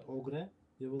plays Ogre,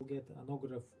 you will get an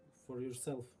Ogre for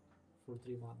yourself for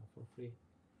 3 mana for free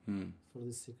for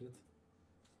the secret.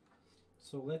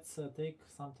 So let's take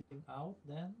something out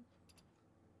then.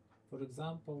 For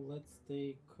example, let's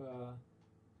take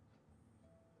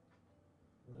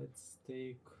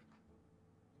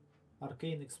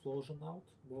Arcane Explosion out,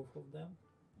 both of them.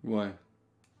 Why?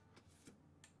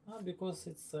 Because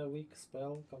it's a weak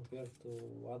spell compared to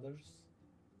others.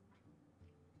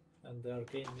 And the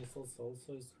Arcane Missiles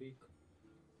also is weak.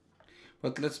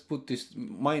 But let's put this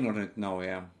minor it now,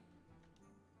 yeah.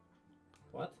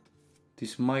 What?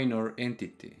 This minor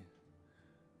entity.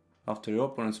 After your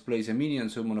opponent plays a minion,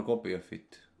 summon a copy of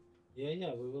it.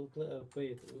 Yeah, we will play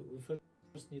it. We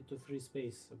first need to free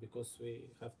space because we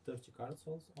have 30 cards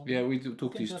also. Yeah, we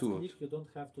took these two out. You don't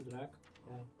have to drag.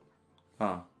 Yeah.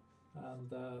 Ah.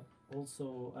 And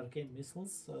also Arcane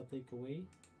Missiles take away.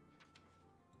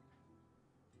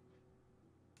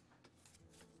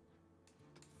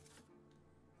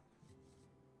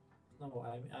 No,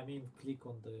 I mean click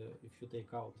on the if you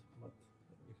take out, but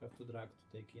you have to drag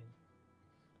to take in.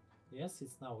 Yes,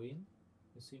 it's now in.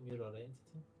 You see mirror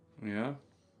entity. Yeah.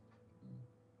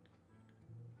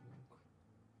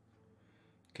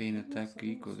 Gain attack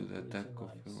equal to the attack of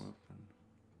your weapon.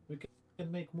 We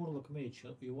can make Murloc Mage.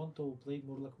 You want to play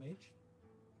Murloc Mage?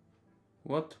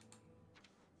 What?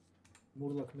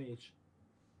 Murloc Mage.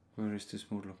 Where is this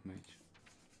Murloc Mage?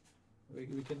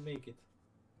 We can make it.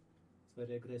 It's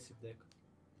very aggressive deck.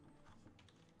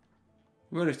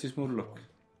 Where is this Murloc?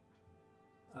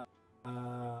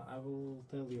 I will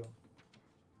tell you.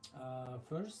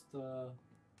 First,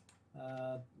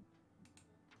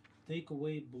 take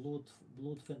away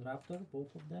Bloodfen Raptor,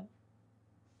 both of them,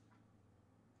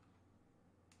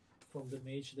 from the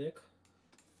mage deck.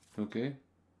 Okay.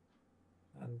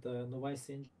 And Novice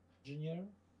Engineer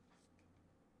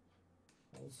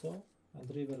also, and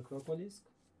River Acropolis.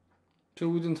 So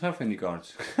we don't have any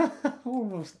cards.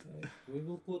 Almost. We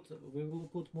will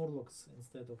put Murlocs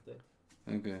instead of that.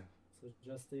 Okay. So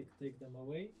just take them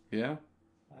away. Yeah.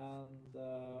 And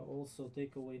also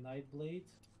take away Nightblade.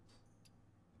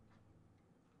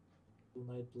 2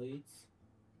 Nightblades.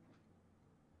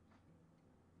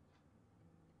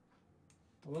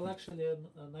 Well, actually, a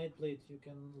Nightblade you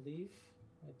can leave,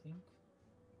 I think.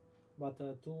 But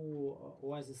 2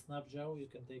 Oasis Snapjaw you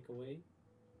can take away.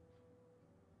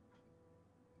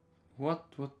 What?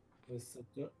 With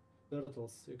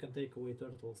turtles, you can take away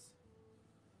turtles.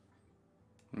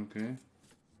 Okay.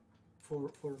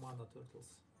 4 mana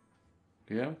turtles.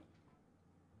 Yeah.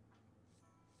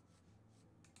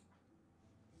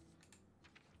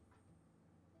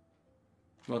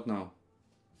 What now?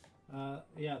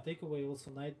 Yeah, take away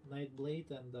also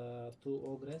Nightblade and 2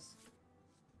 Ogres.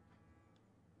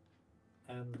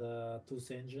 And 2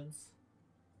 Sengens.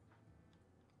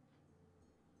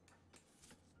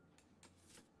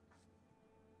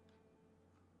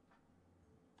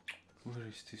 Where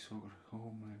is this ogre?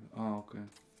 Oh my god. Ah, okay.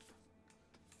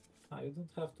 You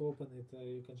don't have to open it.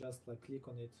 You can just like click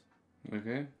on it.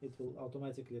 Okay. It will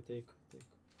automatically take.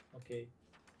 Okay.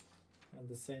 And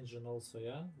the engine also,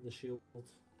 yeah. The shield.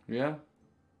 Yeah?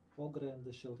 Ogre and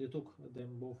the shield. You took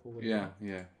them both over. Yeah,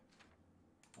 yeah.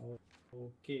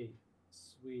 Okay.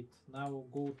 Sweet. Now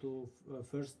go to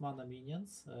first mana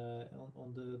minions.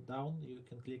 On the down, you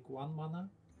can click 1 mana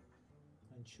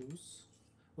and choose.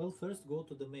 Well, first go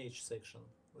to the mage section.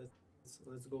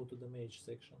 Let's go to the mage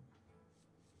section.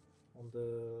 On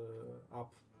the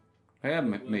up. I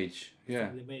am Well, mage. Yeah.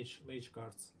 only mage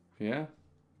cards. Yeah.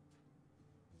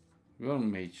 You're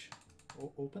mage.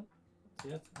 Open?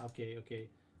 Yes. Okay.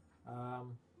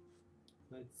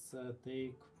 Let's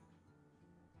take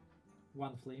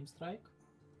 1 flame strike.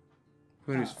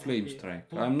 Where is flame okay, strike?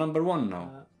 Tom, I'm number 1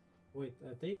 now. Wait,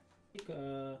 take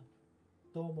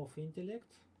Tome of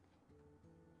Intellect.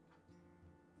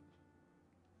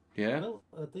 Yeah? Well,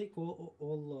 take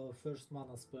all first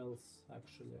mana spells,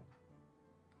 actually.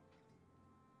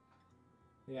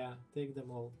 Yeah, take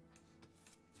them all.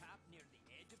 Tap near the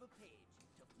edge of a page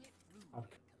to flip through and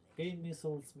collect. Arcane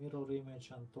Missiles, Mirror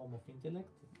Image, and Tome of Intellect.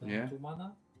 Then Yeah. 2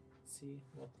 mana. See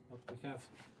what we have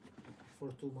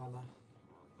for 2 mana.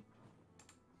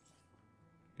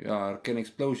 Yeah, Arcane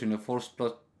Explosion, a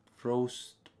Frostbolt.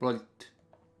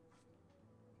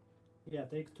 Yeah,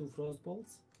 take 2 Frost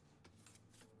Bolts.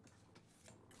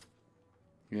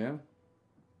 Yeah?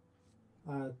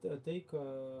 Take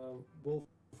both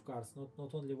cards,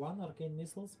 not only 1 Arcane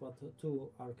Missiles, but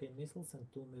 2 Arcane Missiles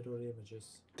and 2 Mirror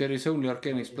Images. There is only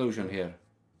Arcane Explosion here.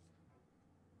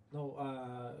 No,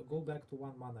 go back to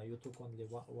 1 mana. You took only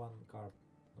one card,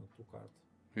 not 2 cards.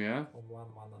 Yeah? On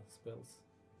 1 mana spells.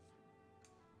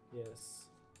 Yes.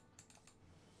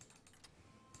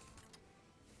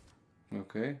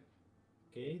 Okay.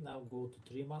 Okay, now go to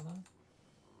 3 mana.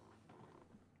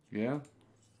 Yeah?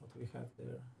 What we have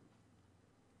there?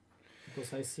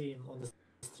 Because I see on the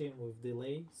stream with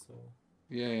delay, so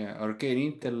Yeah. Arcane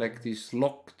Intellect is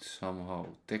locked somehow.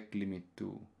 Deck limit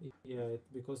 2. yeah,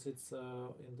 because it's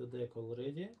in the deck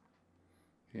already.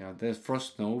 Yeah, there's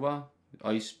Frost Nova,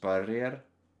 Ice Barrier.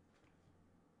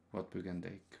 What we can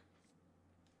take.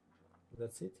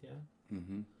 That's it, yeah.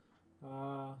 Mm-hmm.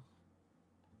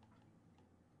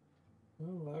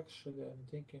 Well, actually, I'm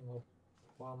thinking of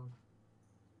 1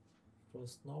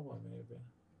 Frost Nova, maybe.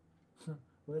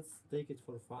 Let's take it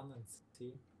for fun and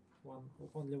see.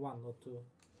 Only 1, not 2.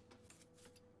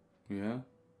 Yeah.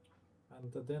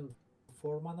 And then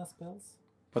 4 mana spells.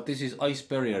 But this is Ice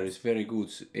Barrier, is very good.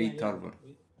 8 Yeah, armor.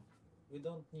 we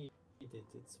don't need it,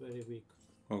 it's very weak.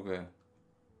 Okay.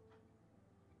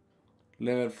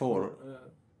 Level 4.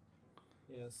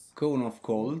 Yes. Cone of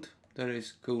Cold. There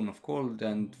is Cone of Cold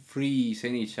and free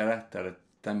Zenith Character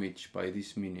damage by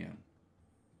this minion.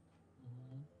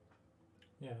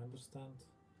 Yeah, I understand.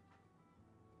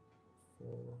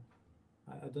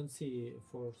 I don't see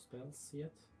 4 spells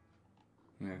yet.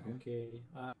 Yeah, okay.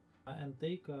 Okay. And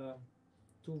take 2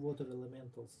 water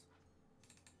elementals.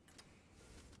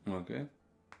 Okay.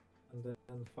 And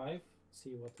then 5.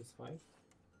 See what is 5.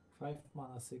 5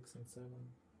 mana, 6 and 7.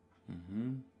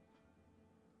 Mm-hmm.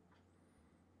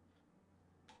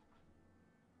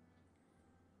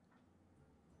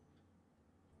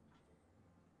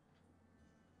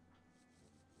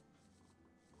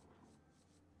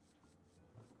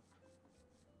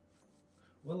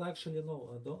 Well, actually,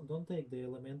 no. Don't take the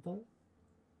elemental.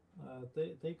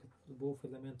 Take both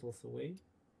elementals away,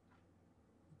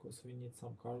 because we need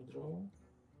some card draw.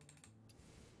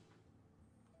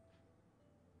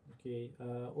 Okay.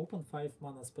 Open 5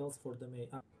 mana spells for the mage.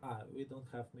 We don't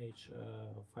have mage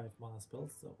 5 mana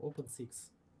spells. So open 6.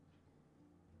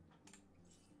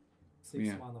 6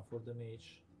 Yeah. mana for the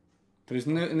mage. There is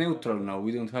neutral now.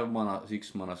 We don't have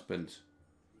 6 mana spells.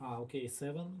 Okay,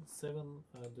 7. 7.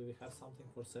 Do we have something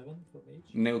for 7 for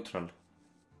mage? Neutral.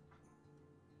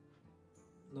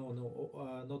 No,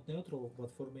 not neutral,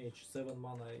 but for mage. 7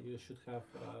 mana you should have.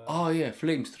 Oh yeah,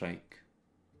 Flame Strike.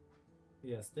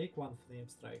 Yes, take 1 flame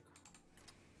strike.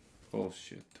 Oh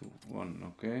shit, 2, 1,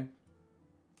 okay.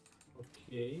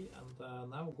 Okay, and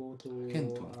now go to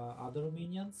Kento. other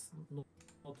minions.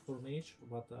 Not for mage,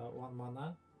 but 1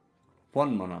 mana.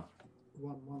 1 mana.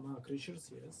 1 mana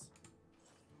creatures, yes.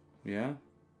 Yeah,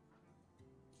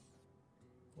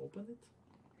 Open it.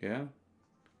 yeah.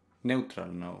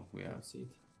 Neutral now, we have. That's it.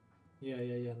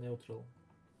 Yeah, neutral.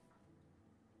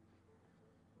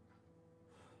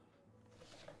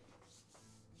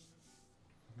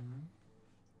 Mhm.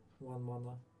 1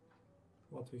 mana.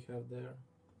 What we have there?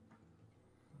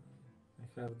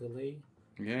 I have delay.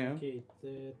 Yeah, Okay,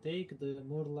 take the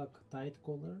Murloc Tide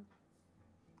Collar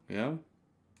yeah.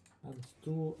 and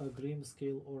 2 Grim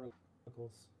Scale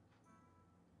Oracles.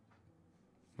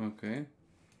 Okay.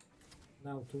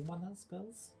 Now 2 mana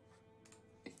spells.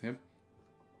 Yep.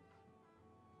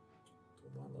 2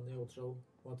 mana neutral.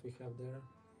 What we have there?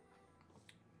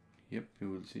 Yep, you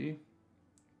will see.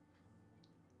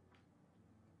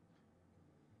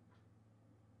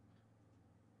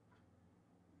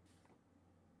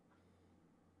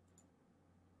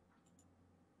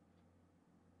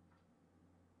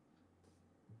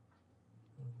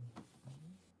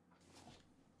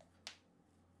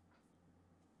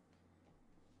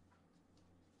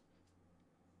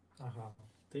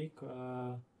 Take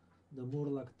the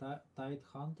Murloc Tide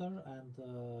Hunter and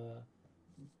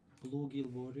Bluegill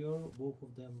Warrior, both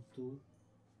of them 2.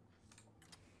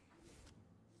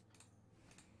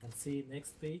 And see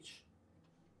next page.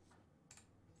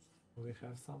 We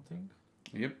have something.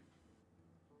 Yep.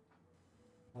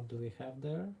 What do we have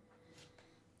there?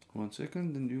 1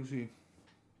 second, and you see.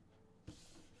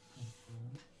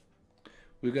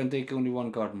 We can take only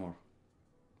 1 card more.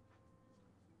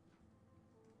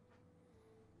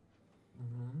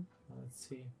 Let's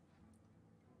see.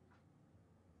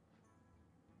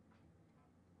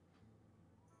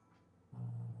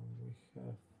 We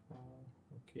have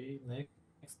okay.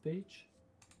 Next page.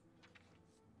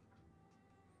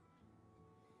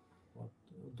 What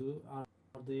are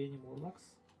there any Murlocs?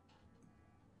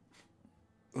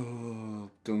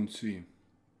 Don't see.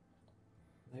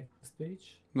 Next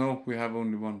page. No, we have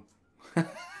only 1.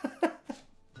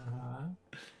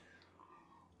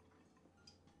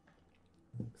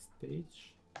 Next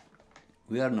page.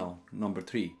 We are now number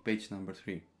 3, page number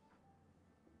 3.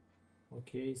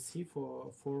 Okay, see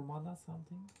for 4 mana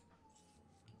something.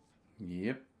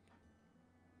 Yep.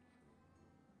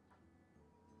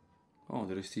 Oh,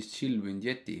 there is this Chillwind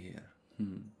Yeti here.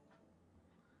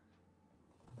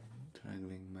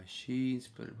 Triangling Machine,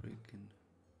 Spellbreaking.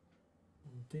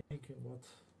 I'm thinking what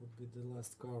would be the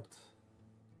last card.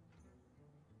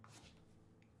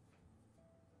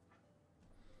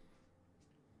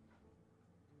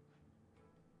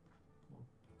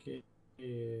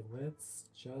 Okay, let's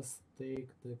just take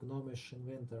the Gnomish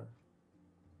Inventor.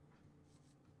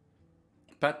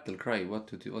 Battle Cry,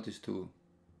 what is 2?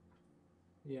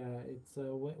 Yeah, it's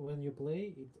when you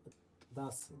play, it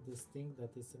does this thing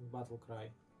that is in Battle Cry.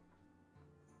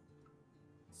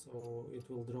 So it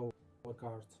will draw a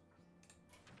card.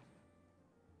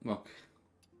 Okay.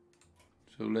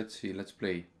 So let's see, let's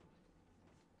play.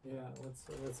 Yeah,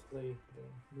 let's play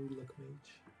the Murloc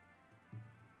Mage.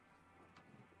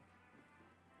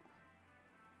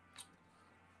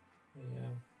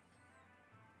 Yeah.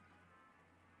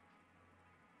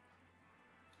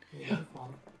 It'll be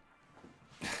fun.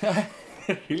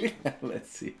 Really?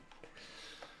 Let's see.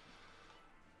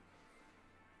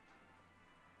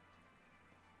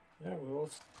 Yeah, we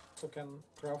also can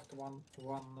craft one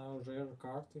rare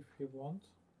card if you want.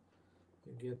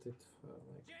 You get it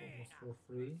like almost for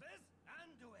free.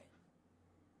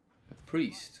 A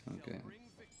priest, okay. You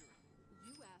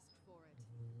asked for it.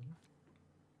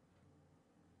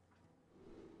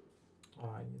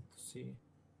 I need to see.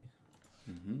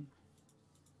 Mm-hmm.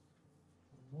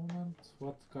 One moment.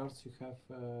 What cards you have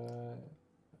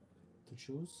to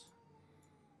choose?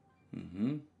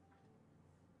 Mm-hmm.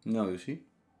 Now you see.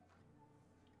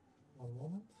 One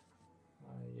moment.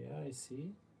 Yeah, I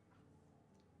see.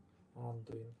 I'm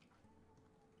doing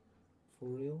for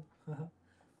real.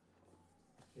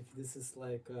 If this is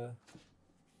like the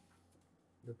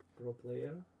pro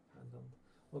player, I don't.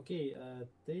 Okay,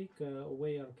 take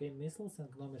away arcane missiles and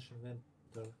Gnomish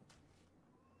Inventor.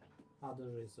 Other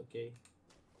is okay.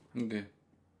 Okay.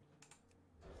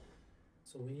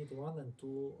 So we need 1 and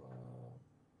 2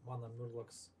 mana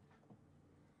Murlocs.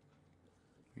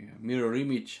 Yeah, Mirror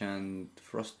Image and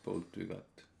Frostbolt we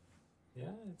got.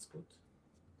 Yeah, it's good.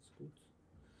 It's good.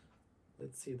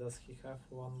 Let's see, does he have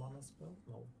 1 mana spell?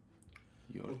 No.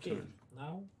 Your Okay, turn.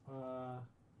 now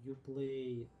you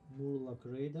play Murloc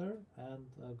Raider and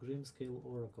Grimscale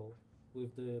Oracle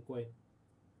with the coin.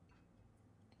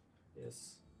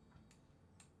 Yes.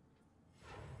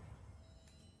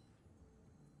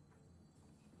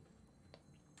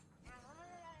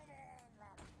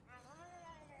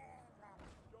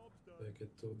 I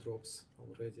get 2 drops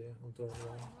already on turn 1.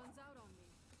 Runs out on me.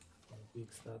 Big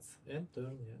stats. And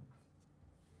turn, yeah.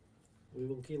 We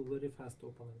will kill very fast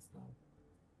opponents now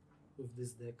with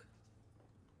this deck.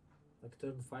 Like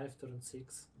turn 5, turn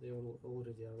 6, they all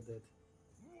already are dead.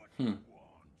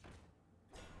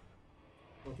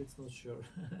 But it's not sure.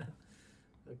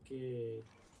 Okay.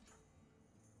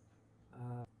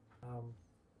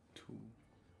 Two.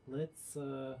 Let's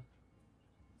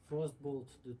Frostbolt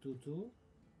the 2/2.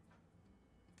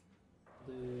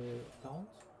 The taunt,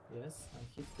 yes, and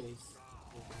hit face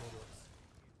with the Murlocs.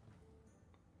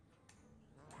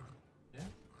 Yeah.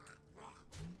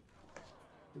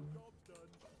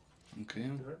 Okay.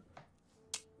 Sure.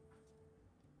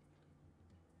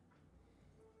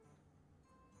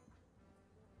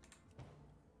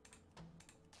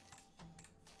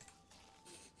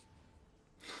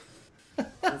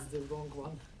 That's the wrong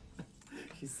one.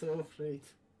 He's so afraid.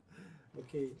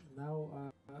 Okay,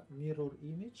 now mirror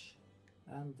image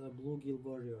and bluegill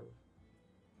warrior.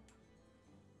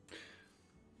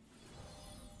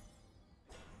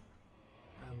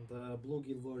 And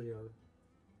bluegill warrior,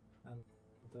 and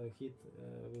hit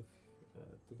with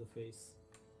to the face.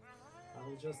 I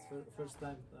will just first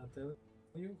time tell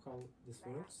you how this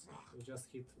works. We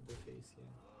just hit the face,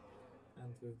 yeah,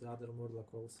 and with the other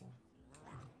Murloc also.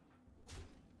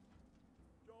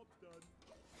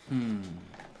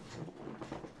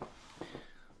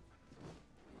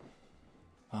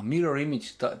 Mirror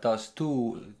image does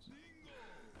two.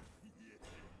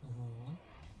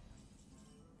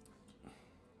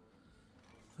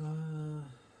 I'm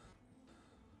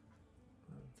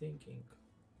thinking.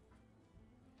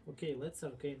 Okay, let's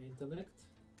arcane intellect.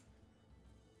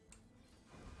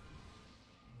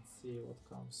 Let's see what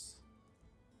comes.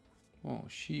 Oh,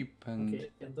 sheep and Okay,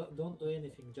 and don't do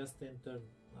anything. Just end turn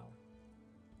now.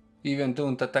 even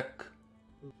don't attack.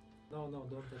 No,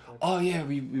 don't attack. Oh yeah,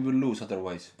 we will lose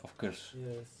otherwise, of course.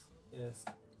 Yes.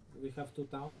 We have 2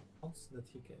 towns that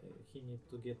he need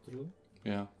to get through.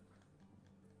 Yeah.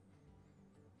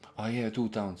 Oh yeah, 2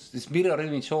 towns. This mirror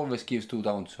image always gives 2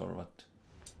 towns or what?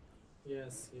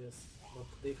 Yes, but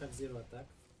they have 0 attack.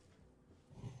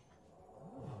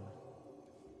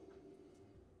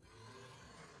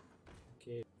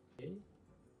 Okay.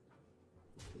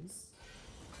 This.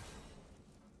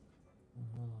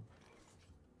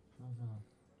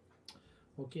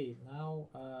 Okay, now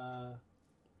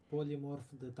polymorph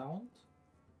the taunt.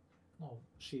 No,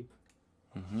 sheep.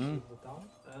 Sheep the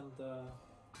taunt and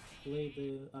play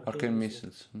the Arcane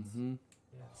missiles.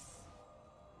 Yes.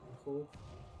 I hope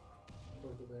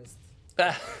for the best.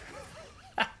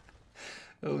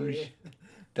 Oh Okay.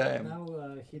 damn. Now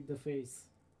hit the face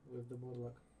with the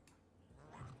Murloc.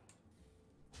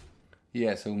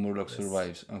 Yeah, so Murloc Yes.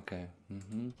 survives. Okay.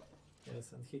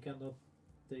 Yes, and he cannot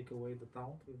take away the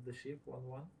taunt with the sheep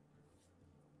 1/1.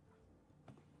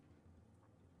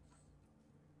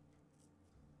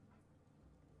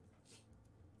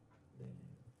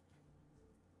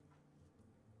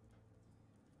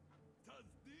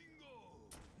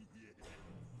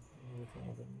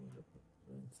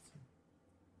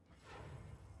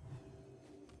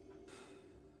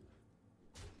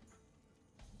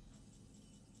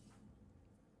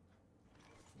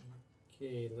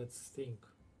 Okay, let's think.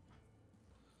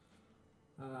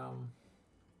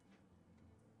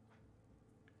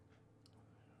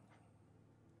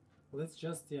 Let's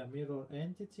just mirror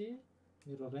entity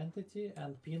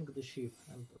and ping the sheep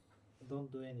and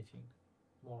don't do anything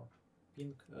more.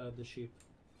 Ping the sheep.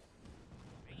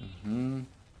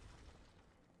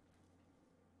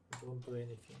 Don't do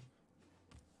anything.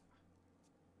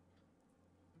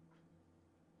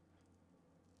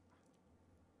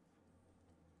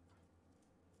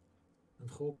 And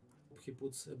hope he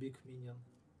puts a big minion.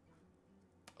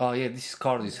 Oh yeah, this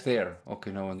card is there.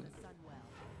 Okay, no one.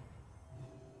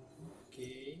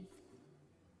 Okay.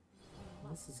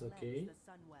 This is okay.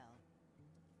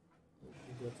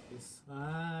 He got his.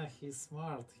 He's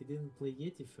smart. He didn't play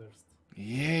Yeti first.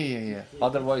 Yeah.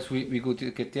 Otherwise we could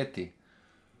get Yeti.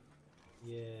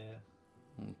 Yeah.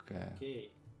 Okay. Okay.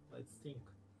 Let's think.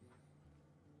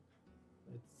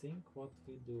 Let's think what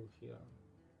we do here.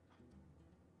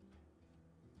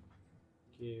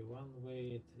 Okay, one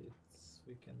way it's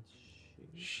we can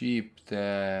Sheep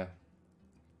the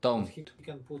taunt. He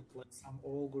can put like some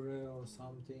ogre or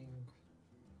something.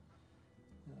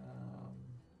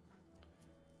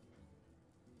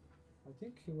 I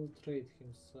think he will trade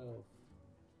himself.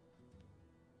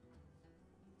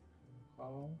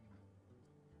 How?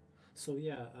 So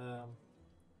yeah,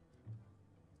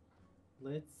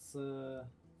 let's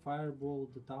fireball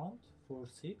the taunt for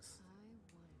 6.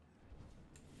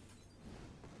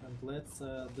 And let's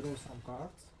draw some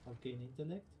cards, Arcane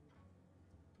Intellect.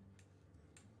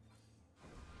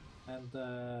 And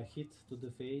hit to the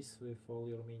face with all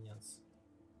your minions.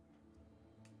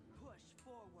 Push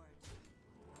forward.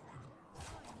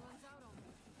 Runs out on me.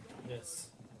 Yes.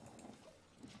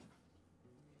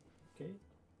 Okay.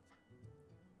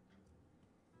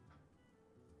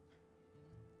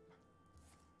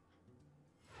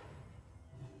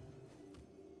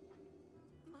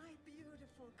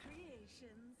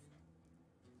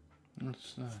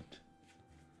 What's that?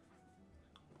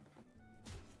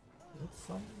 That's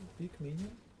some big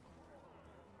minion.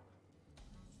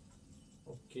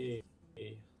 Okay.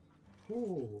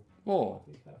 Ooh, Oh, what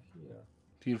we have here?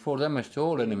 deal 4 damage to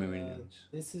all enemy Uh, minions.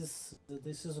 This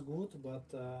is good,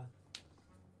 but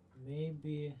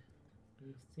maybe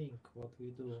we think what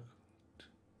we do.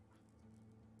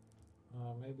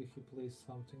 Maybe he plays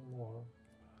something more.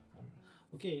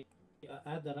 Okay,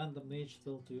 add a random mage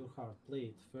spell to your heart. Play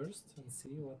it first and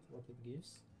see what it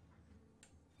gives.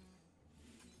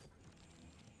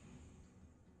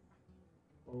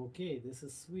 Okay, this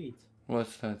is sweet.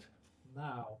 What's that?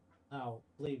 Now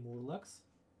play Murlocs.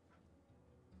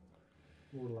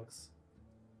 Murlocs.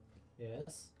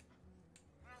 Yes.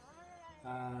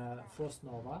 Frost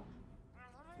Nova.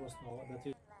 Frost Nova that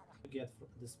you get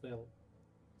the spell.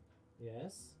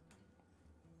 Yes.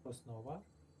 Frost Nova.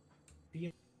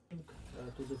 Pink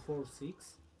to the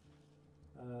 4/6.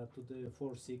 To the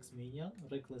 4/6 minion.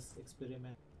 Reckless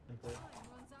Experimental. Runs out.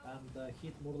 And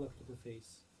hit Murloc to the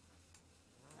face.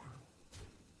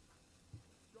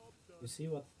 You see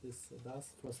what this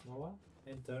does? Frost Nova.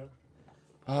 And turn.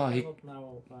 Ah, he. Cannot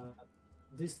now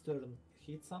this turn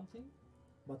hit something,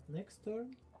 but next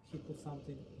turn he put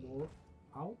something more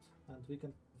out and we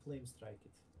can flame strike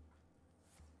it.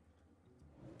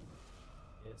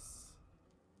 Yes.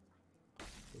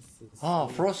 This is Ah,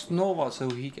 really- Frost Nova, so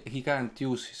he can't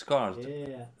use his card.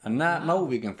 Yeah. And now Now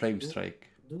we can flame strike.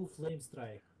 do flame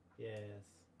strike. Yes.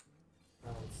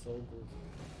 Now it's so good.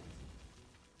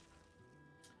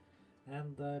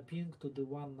 And ping to the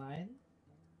 1/9.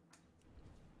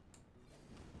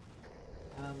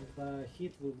 And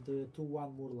hit with the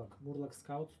 2/1 Murloc. Murloc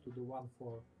Scout to the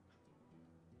 1/4.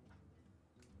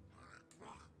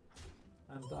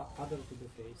 And the other to the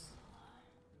face.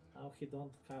 Now he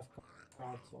don't have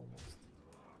cards almost.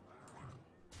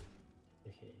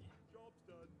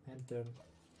 And turn.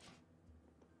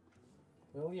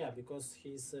 Well, yeah, because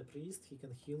he's a priest, he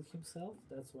can heal himself.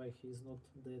 That's why he's not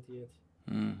dead yet.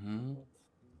 Mm-hmm. But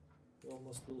he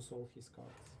almost lose all his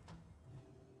cards.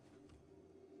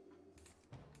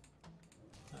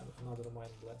 And another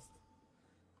Mind Blast.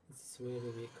 It's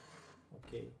very weak.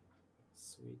 Okay,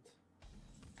 sweet.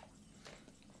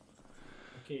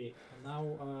 Okay, now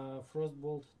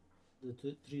Frostbolt the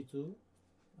 3/2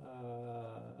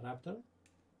 Raptor.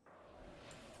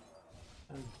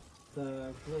 And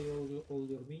play all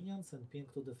your minions and ping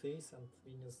to the face and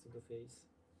minions to the face.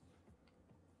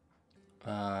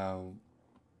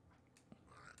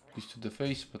 He's to the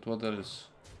face, but what else?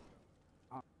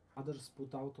 Others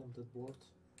put out on the board.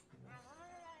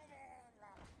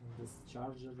 And this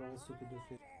charger also to the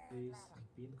face and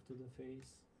ping to the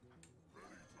face.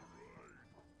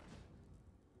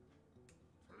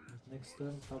 And next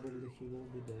turn probably he will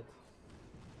be dead.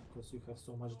 Because you have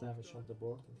so much damage on the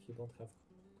board and he don't have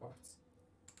cards.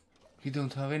 He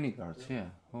don't have any cards, yeah.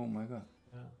 Oh my god.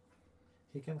 Yeah.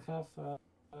 He can have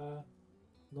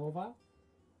Nova,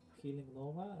 healing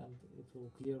Nova, and it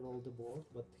will clear all the board,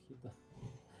 but he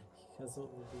has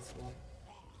only this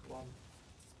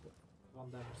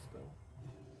one damage spell.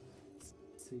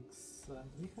 6, and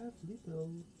we have little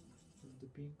with the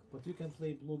pink, but you can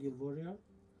play Bluegill Warrior,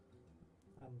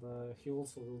 and he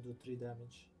also will do 3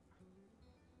 damage.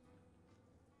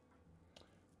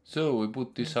 So we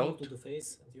put this Go out. to the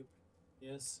face, and you,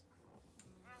 yes,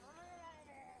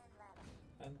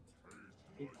 and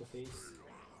hit the face.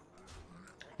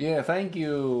 Yeah, thank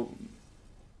you,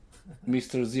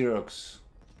 Mr. Xerox.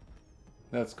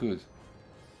 That's good.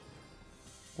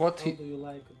 What How he do you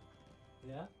like it?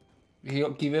 Yeah?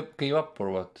 gave up or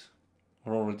what?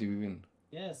 Or already we win?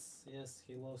 Yes,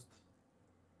 he lost.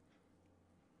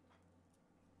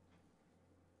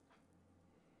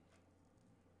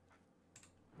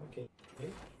 Okay.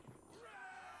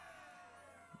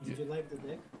 Did you like the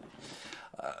deck?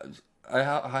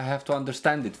 I have to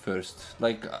understand it first.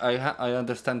 Like I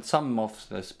understand some of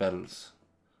the spells.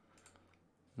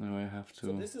 Now I have to.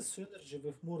 So this is synergy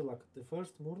with Murloc. The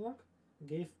first Murloc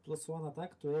gave +1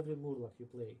 attack to every Murloc you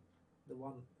play. The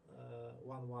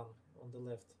 1/1 on the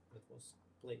left that was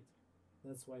played.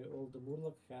 That's why all the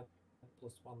Murloc had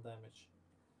 +1 damage.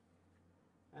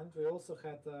 And we also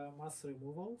had mass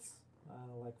removals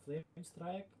like Flame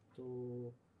Strike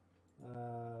to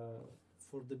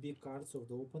for the big cards of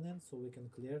the opponent, so we can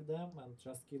clear them and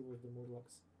just kill with the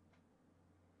Murlocs.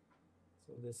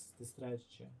 So this is the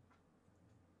strategy.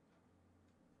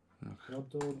 Okay. You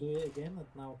want to do it again and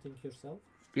now think yourself?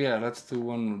 Yeah, let's do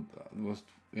one. Was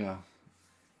yeah.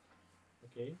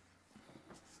 Okay.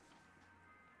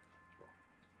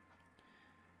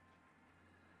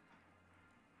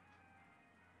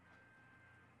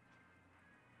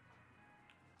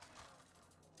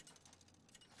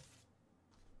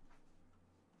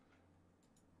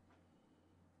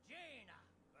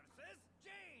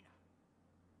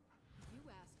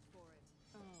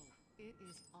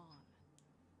 is on.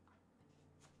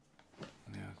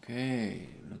 Okay,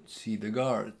 let's see the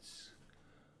guards.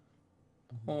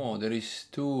 Oh, there is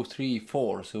 2, 3,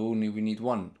 4, so only we need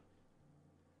one.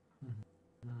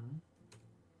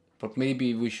 But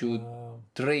maybe we should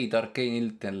trade arcane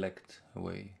intellect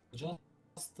away. Just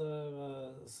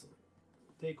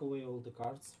take away all the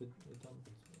cards. We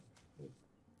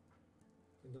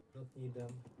don't need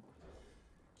them.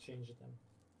 Change them.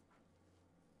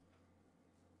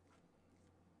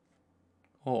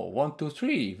 Oh, 1, 2,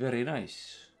 3, very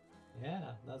nice.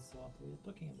 Yeah, that's what we're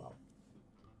talking about.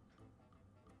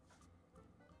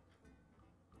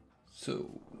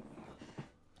 So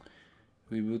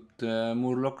we put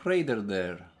Murloc Raider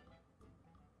there.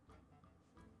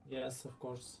 Yes, of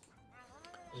course.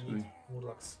 We need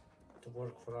Murlocs to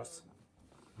work for us.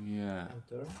 Yeah. And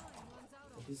turn.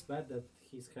 It is bad that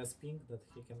he has pink that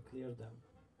he can clear them.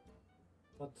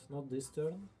 But not this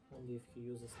turn, only if he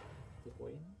uses the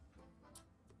coin.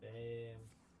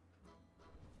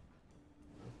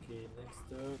 Okay, next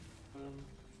turn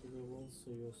he will also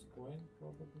use coin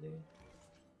probably.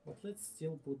 But let's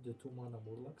still put the 2 mana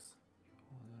Murlocs.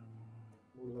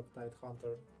 Murloc Tide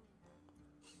Hunter.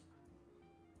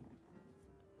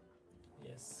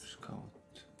 Yes.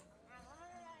 Scout.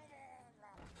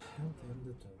 And end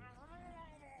the turn.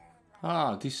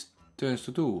 Ah, this turns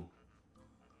to 2.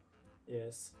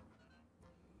 Yes.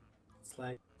 It's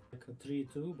like a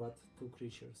 3-2, but 2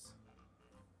 creatures.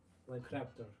 Like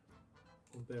Raptor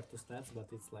compared to stats, but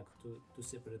it's like two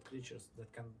separate creatures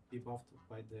that can be buffed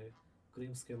by the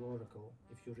Grimscale Oracle.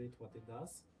 If you read what it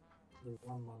does, the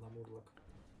 1 mana Murloc.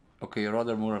 Okay,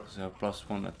 rather Murlocs have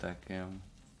 +1 attack, yeah.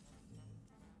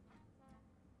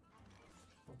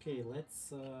 Okay,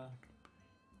 let's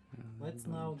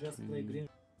now just play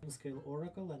Grimscale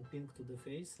Oracle and pink to the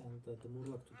face and the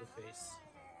Murloc to the face.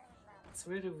 It's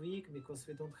very weak because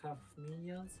we don't have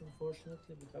minions,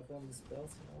 unfortunately. We have only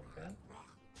spells in our hand.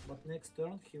 But next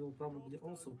turn he will probably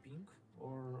also pink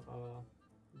or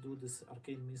do this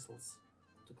arcane missiles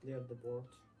to clear the board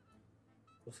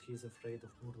because he's afraid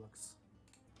of Murlocs.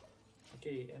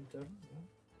 Okay, enter.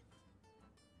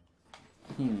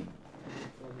 Probably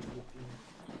pink.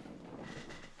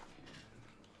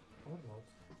 Or not.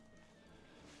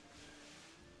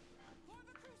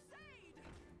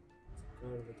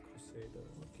 Curved Crusader,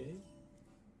 okay.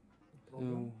 No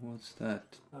problem. Oh, what's that?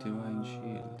 Divine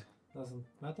Shield. Doesn't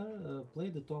matter. Play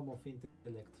the Tome of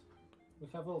Intellect. We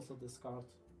have also this card.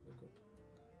 We're good.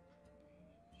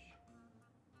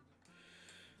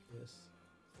 Yes.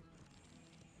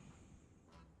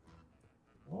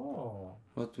 Oh,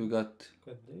 What we got?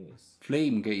 look at this.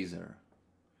 Flame Gazer.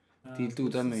 Deal 2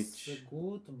 this damage. is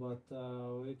good, but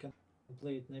we can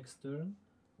play it next turn.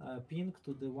 Pink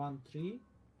to the 1-3.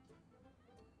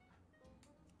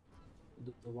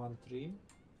 The 1-3.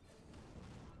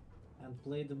 And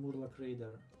play the Murloc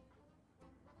Raider.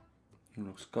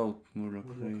 Murloc Scout, Murloc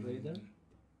Raider.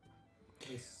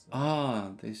 This,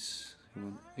 this.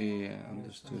 Yeah, and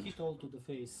understood. hit all to the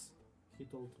face. Hit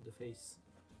all to the face.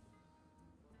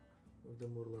 With the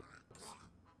Murlocs.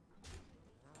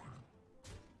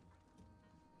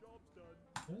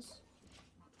 Yes.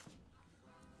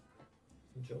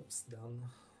 Job's done.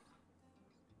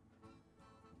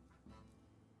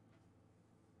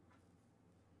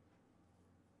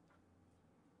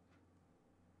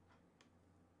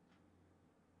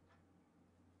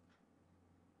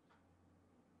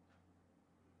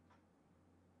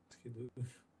 What's he doing?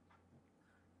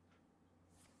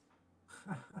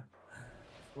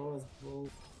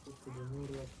 Frostbolt to the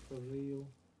Murloc for real.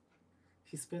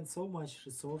 He spent so much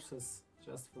resources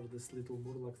just for this little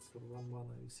Murlocs for 1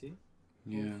 mana, you see?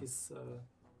 Yeah.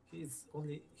 His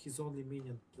only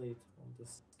minion played on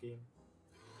this game.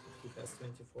 He has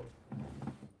 24.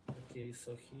 Okay,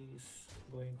 so he's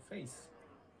going face.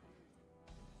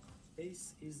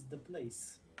 Face is the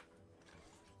place.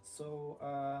 So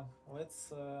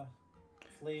let's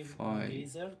Flame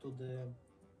Gazer to the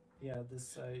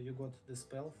you got the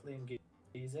spell Flame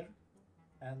Gazer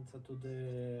and to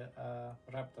the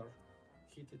Raptor.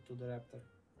 Hit it to the Raptor.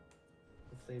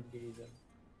 The Flame Gazer.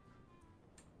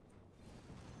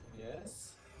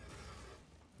 Yes.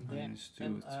 Then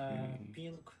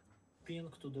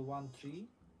pink to the 1-3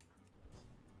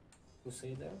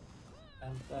 Crusader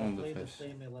and play the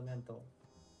Flame Elemental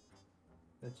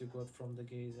that you got from the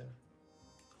Gazer.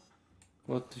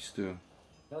 What is do?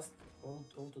 Just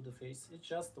all to the face. It's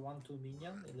just 1-2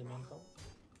 minion elemental.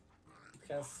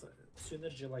 It has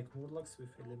synergy like Murlocs with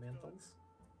elementals.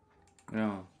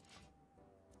 Yeah.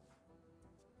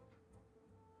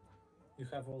 You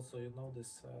have also,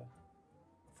 this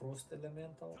Frost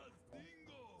elemental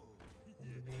on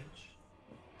the mage.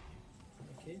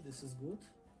 Okay, this is good.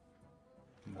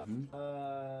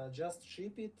 Mhm. Just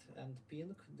ship it and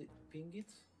ping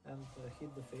it and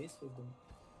hit the face with the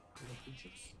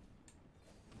creatures.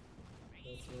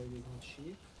 That's why we need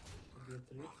ship to get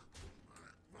rid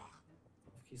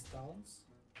of his taunts.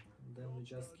 And then we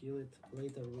just kill it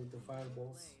later with the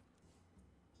fireballs.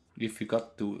 If we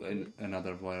got to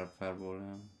another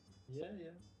fireball, Yeah.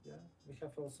 We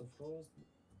have also frost,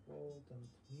 bolt, and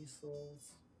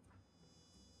missiles.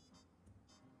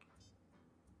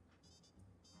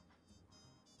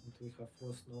 And we have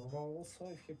frost normal also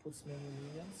if he puts many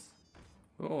minions.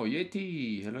 Oh,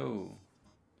 Yeti, hello.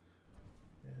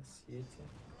 Yes, Yeti.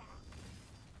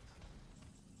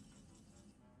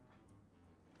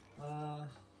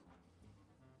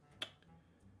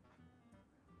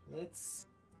 Let's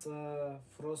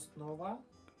Frost Nova.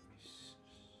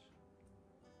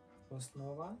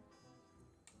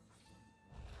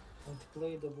 And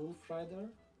play the Wolf Rider.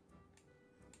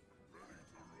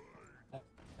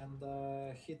 And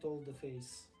hit all the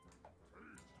face.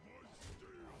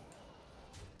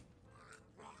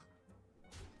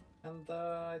 And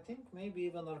I think maybe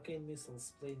even Arcane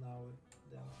Missiles play now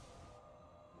with them.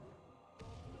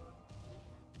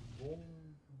 Boom,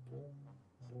 boom,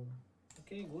 boom.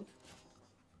 Okay, good.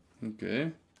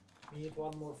 Okay. We need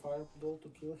one more fireball to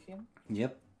kill him.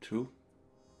 Yep, true.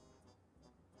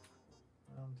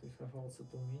 And we have also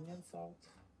 2 minions out.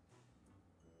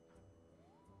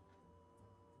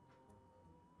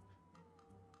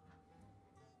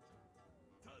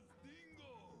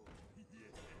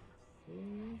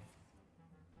 Okay.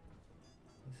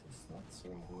 This is not so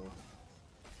good.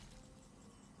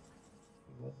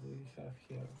 What do we have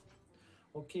here?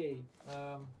 Okay.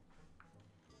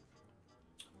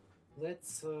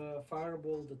 Let's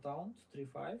fireball the taunt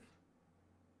 3-5.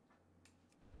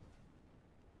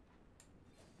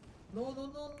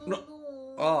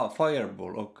 No. Ah,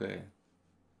 fireball, okay.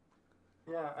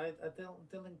 Yeah, I'm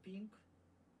telling pink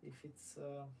if it's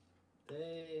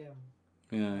damn.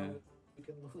 Yeah. Now we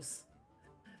can lose.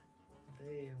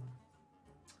 Damn.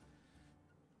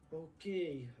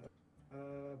 Okay.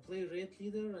 Play red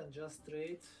leader and just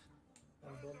trade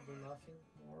and don't do nothing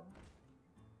more.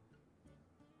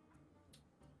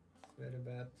 Very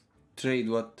bad. Trade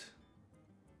what?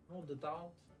 No, the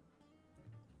taunt.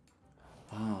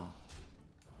 Ah.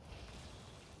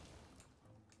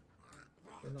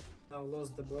 We now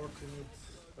lost the board. We need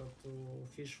to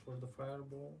fish for the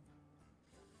fireball.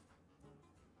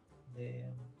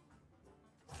 Damn.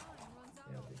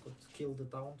 Yeah, we could kill the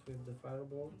taunt with the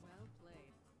fireball. Well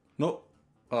played. No.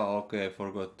 Oh, okay, I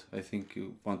forgot. I think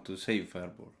you want to save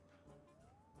fireball.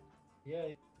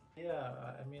 Yeah.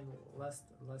 I mean, last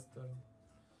turn.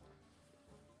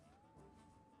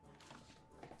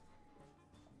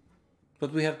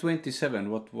 But we have 27.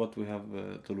 What we have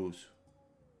to lose?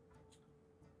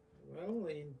 Well,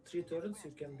 in 3 turns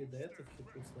you can be dead if he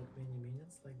puts like many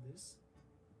minions like this.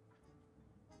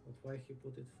 But why he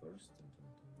put it first? I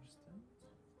don't understand.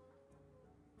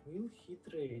 Will he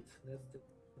trade? That's the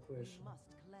We question. must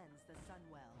cleanse the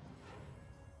Sunwell.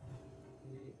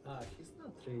 He's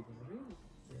not trading, really?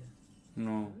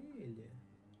 No. Really?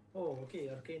 Oh, okay,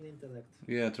 Arcane Intellect.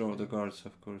 Yeah, throw the cards,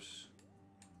 of course.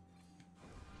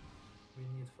 We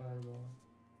need Fireball.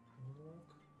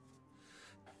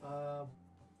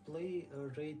 Play a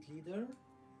Raid Leader,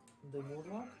 the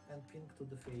Murloc, and ping to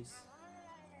the face.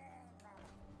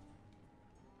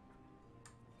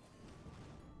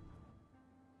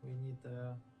 We need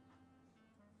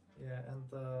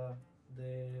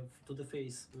to the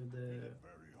face with the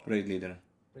Raid leader.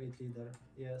 Raid Leader.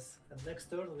 Yes. And next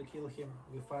turn we kill him.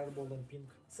 We Fireball and ping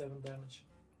 7 damage.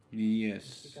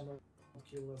 Yes. He cannot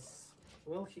kill us.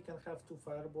 Well, he can have 2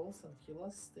 fireballs and kill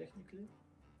us, technically,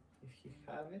 if he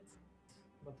have it.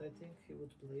 But I think he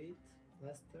would play it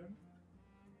last turn.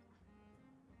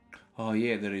 Oh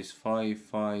yeah, there is 5,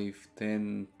 5,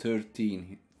 10,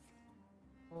 13.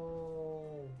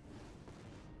 Oh,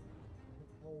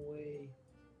 no way.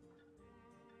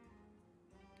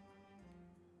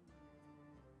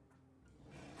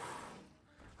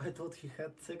 I thought he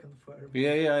had second fireball.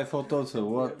 Yeah, I thought also,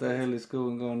 what the hell is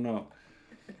going on now?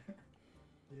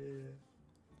 Yeah.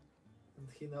 And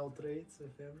he now trades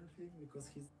with everything because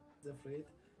he's afraid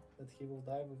that he will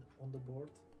die on the board.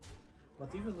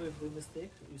 But even with the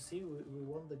mistake, you see, we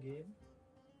won the game.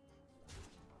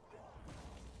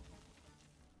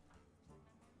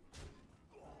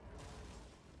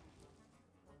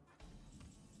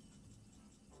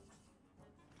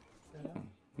 Yeah.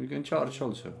 We can charge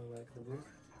also. Like the book.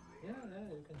 Yeah,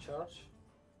 you can charge.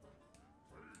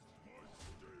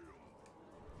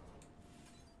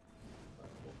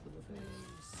 Fireball to the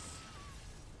face.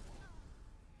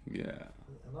 Yeah.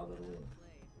 Another win.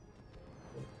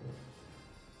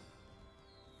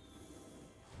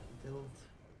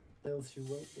 Tells you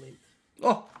well played.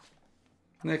 Oh,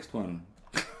 next one.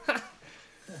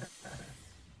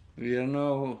 We are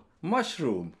now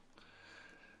mushroom.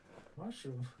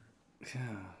 Mushroom.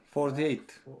 Yeah,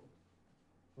 48.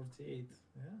 48.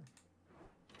 Yeah.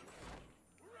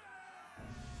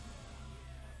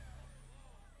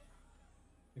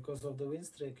 Because of the win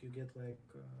streak, you get like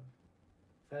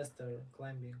faster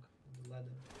climbing the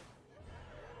ladder.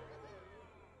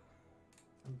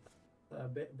 And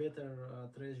better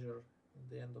treasure at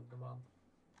the end of the month.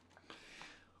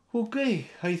 Okay,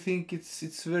 I think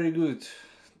it's very good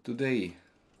today.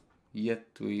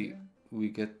 Yet we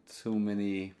get so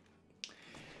many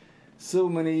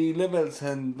levels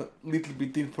and little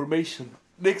bit information.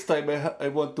 Next time I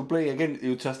want to play again,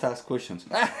 you just ask questions.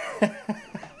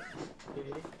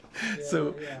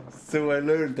 Okay. So I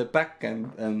learn the back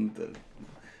and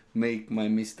make my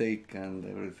mistake and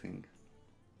everything.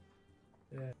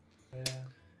 Yeah.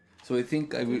 So I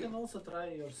think I You will. can also try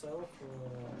yourself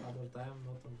other time,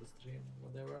 not on the stream,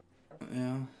 whatever.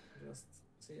 Yeah. Just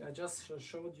see, I just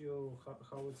showed you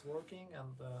how it's working,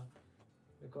 and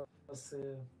because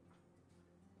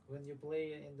when you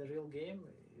play in the real game,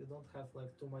 you don't have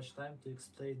like too much time to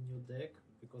explain new deck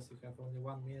because you have only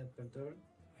 1 minute per turn.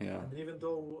 Yeah. And even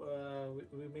though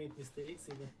we made mistakes,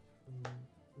 even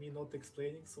me not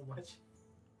explaining so much,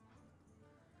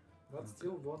 but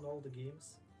still won all the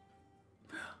games.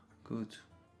 Good.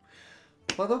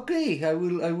 But okay, I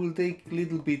will take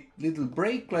little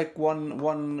break, like one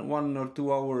or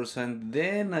 2 hours, and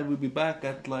then I will be back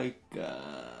at like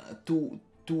 2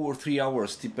 or 3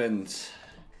 hours, depends.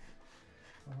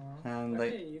 And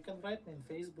Okay, you can write me on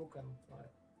Facebook, and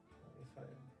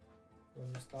when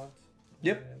you start,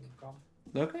 Yep. I will come.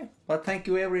 Okay, but thank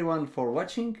you everyone for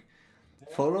watching.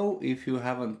 Yeah. Follow if you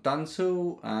haven't done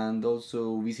so, and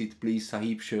also visit please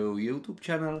Sahiib Show YouTube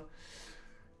channel.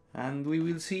 And we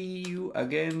will see you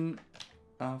again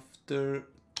after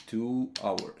 2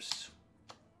 hours.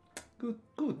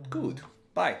 Good.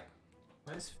 Bye.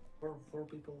 Nice. 4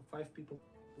 people, 5 people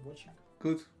watching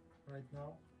Good. right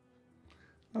now.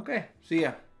 Okay, see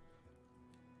ya.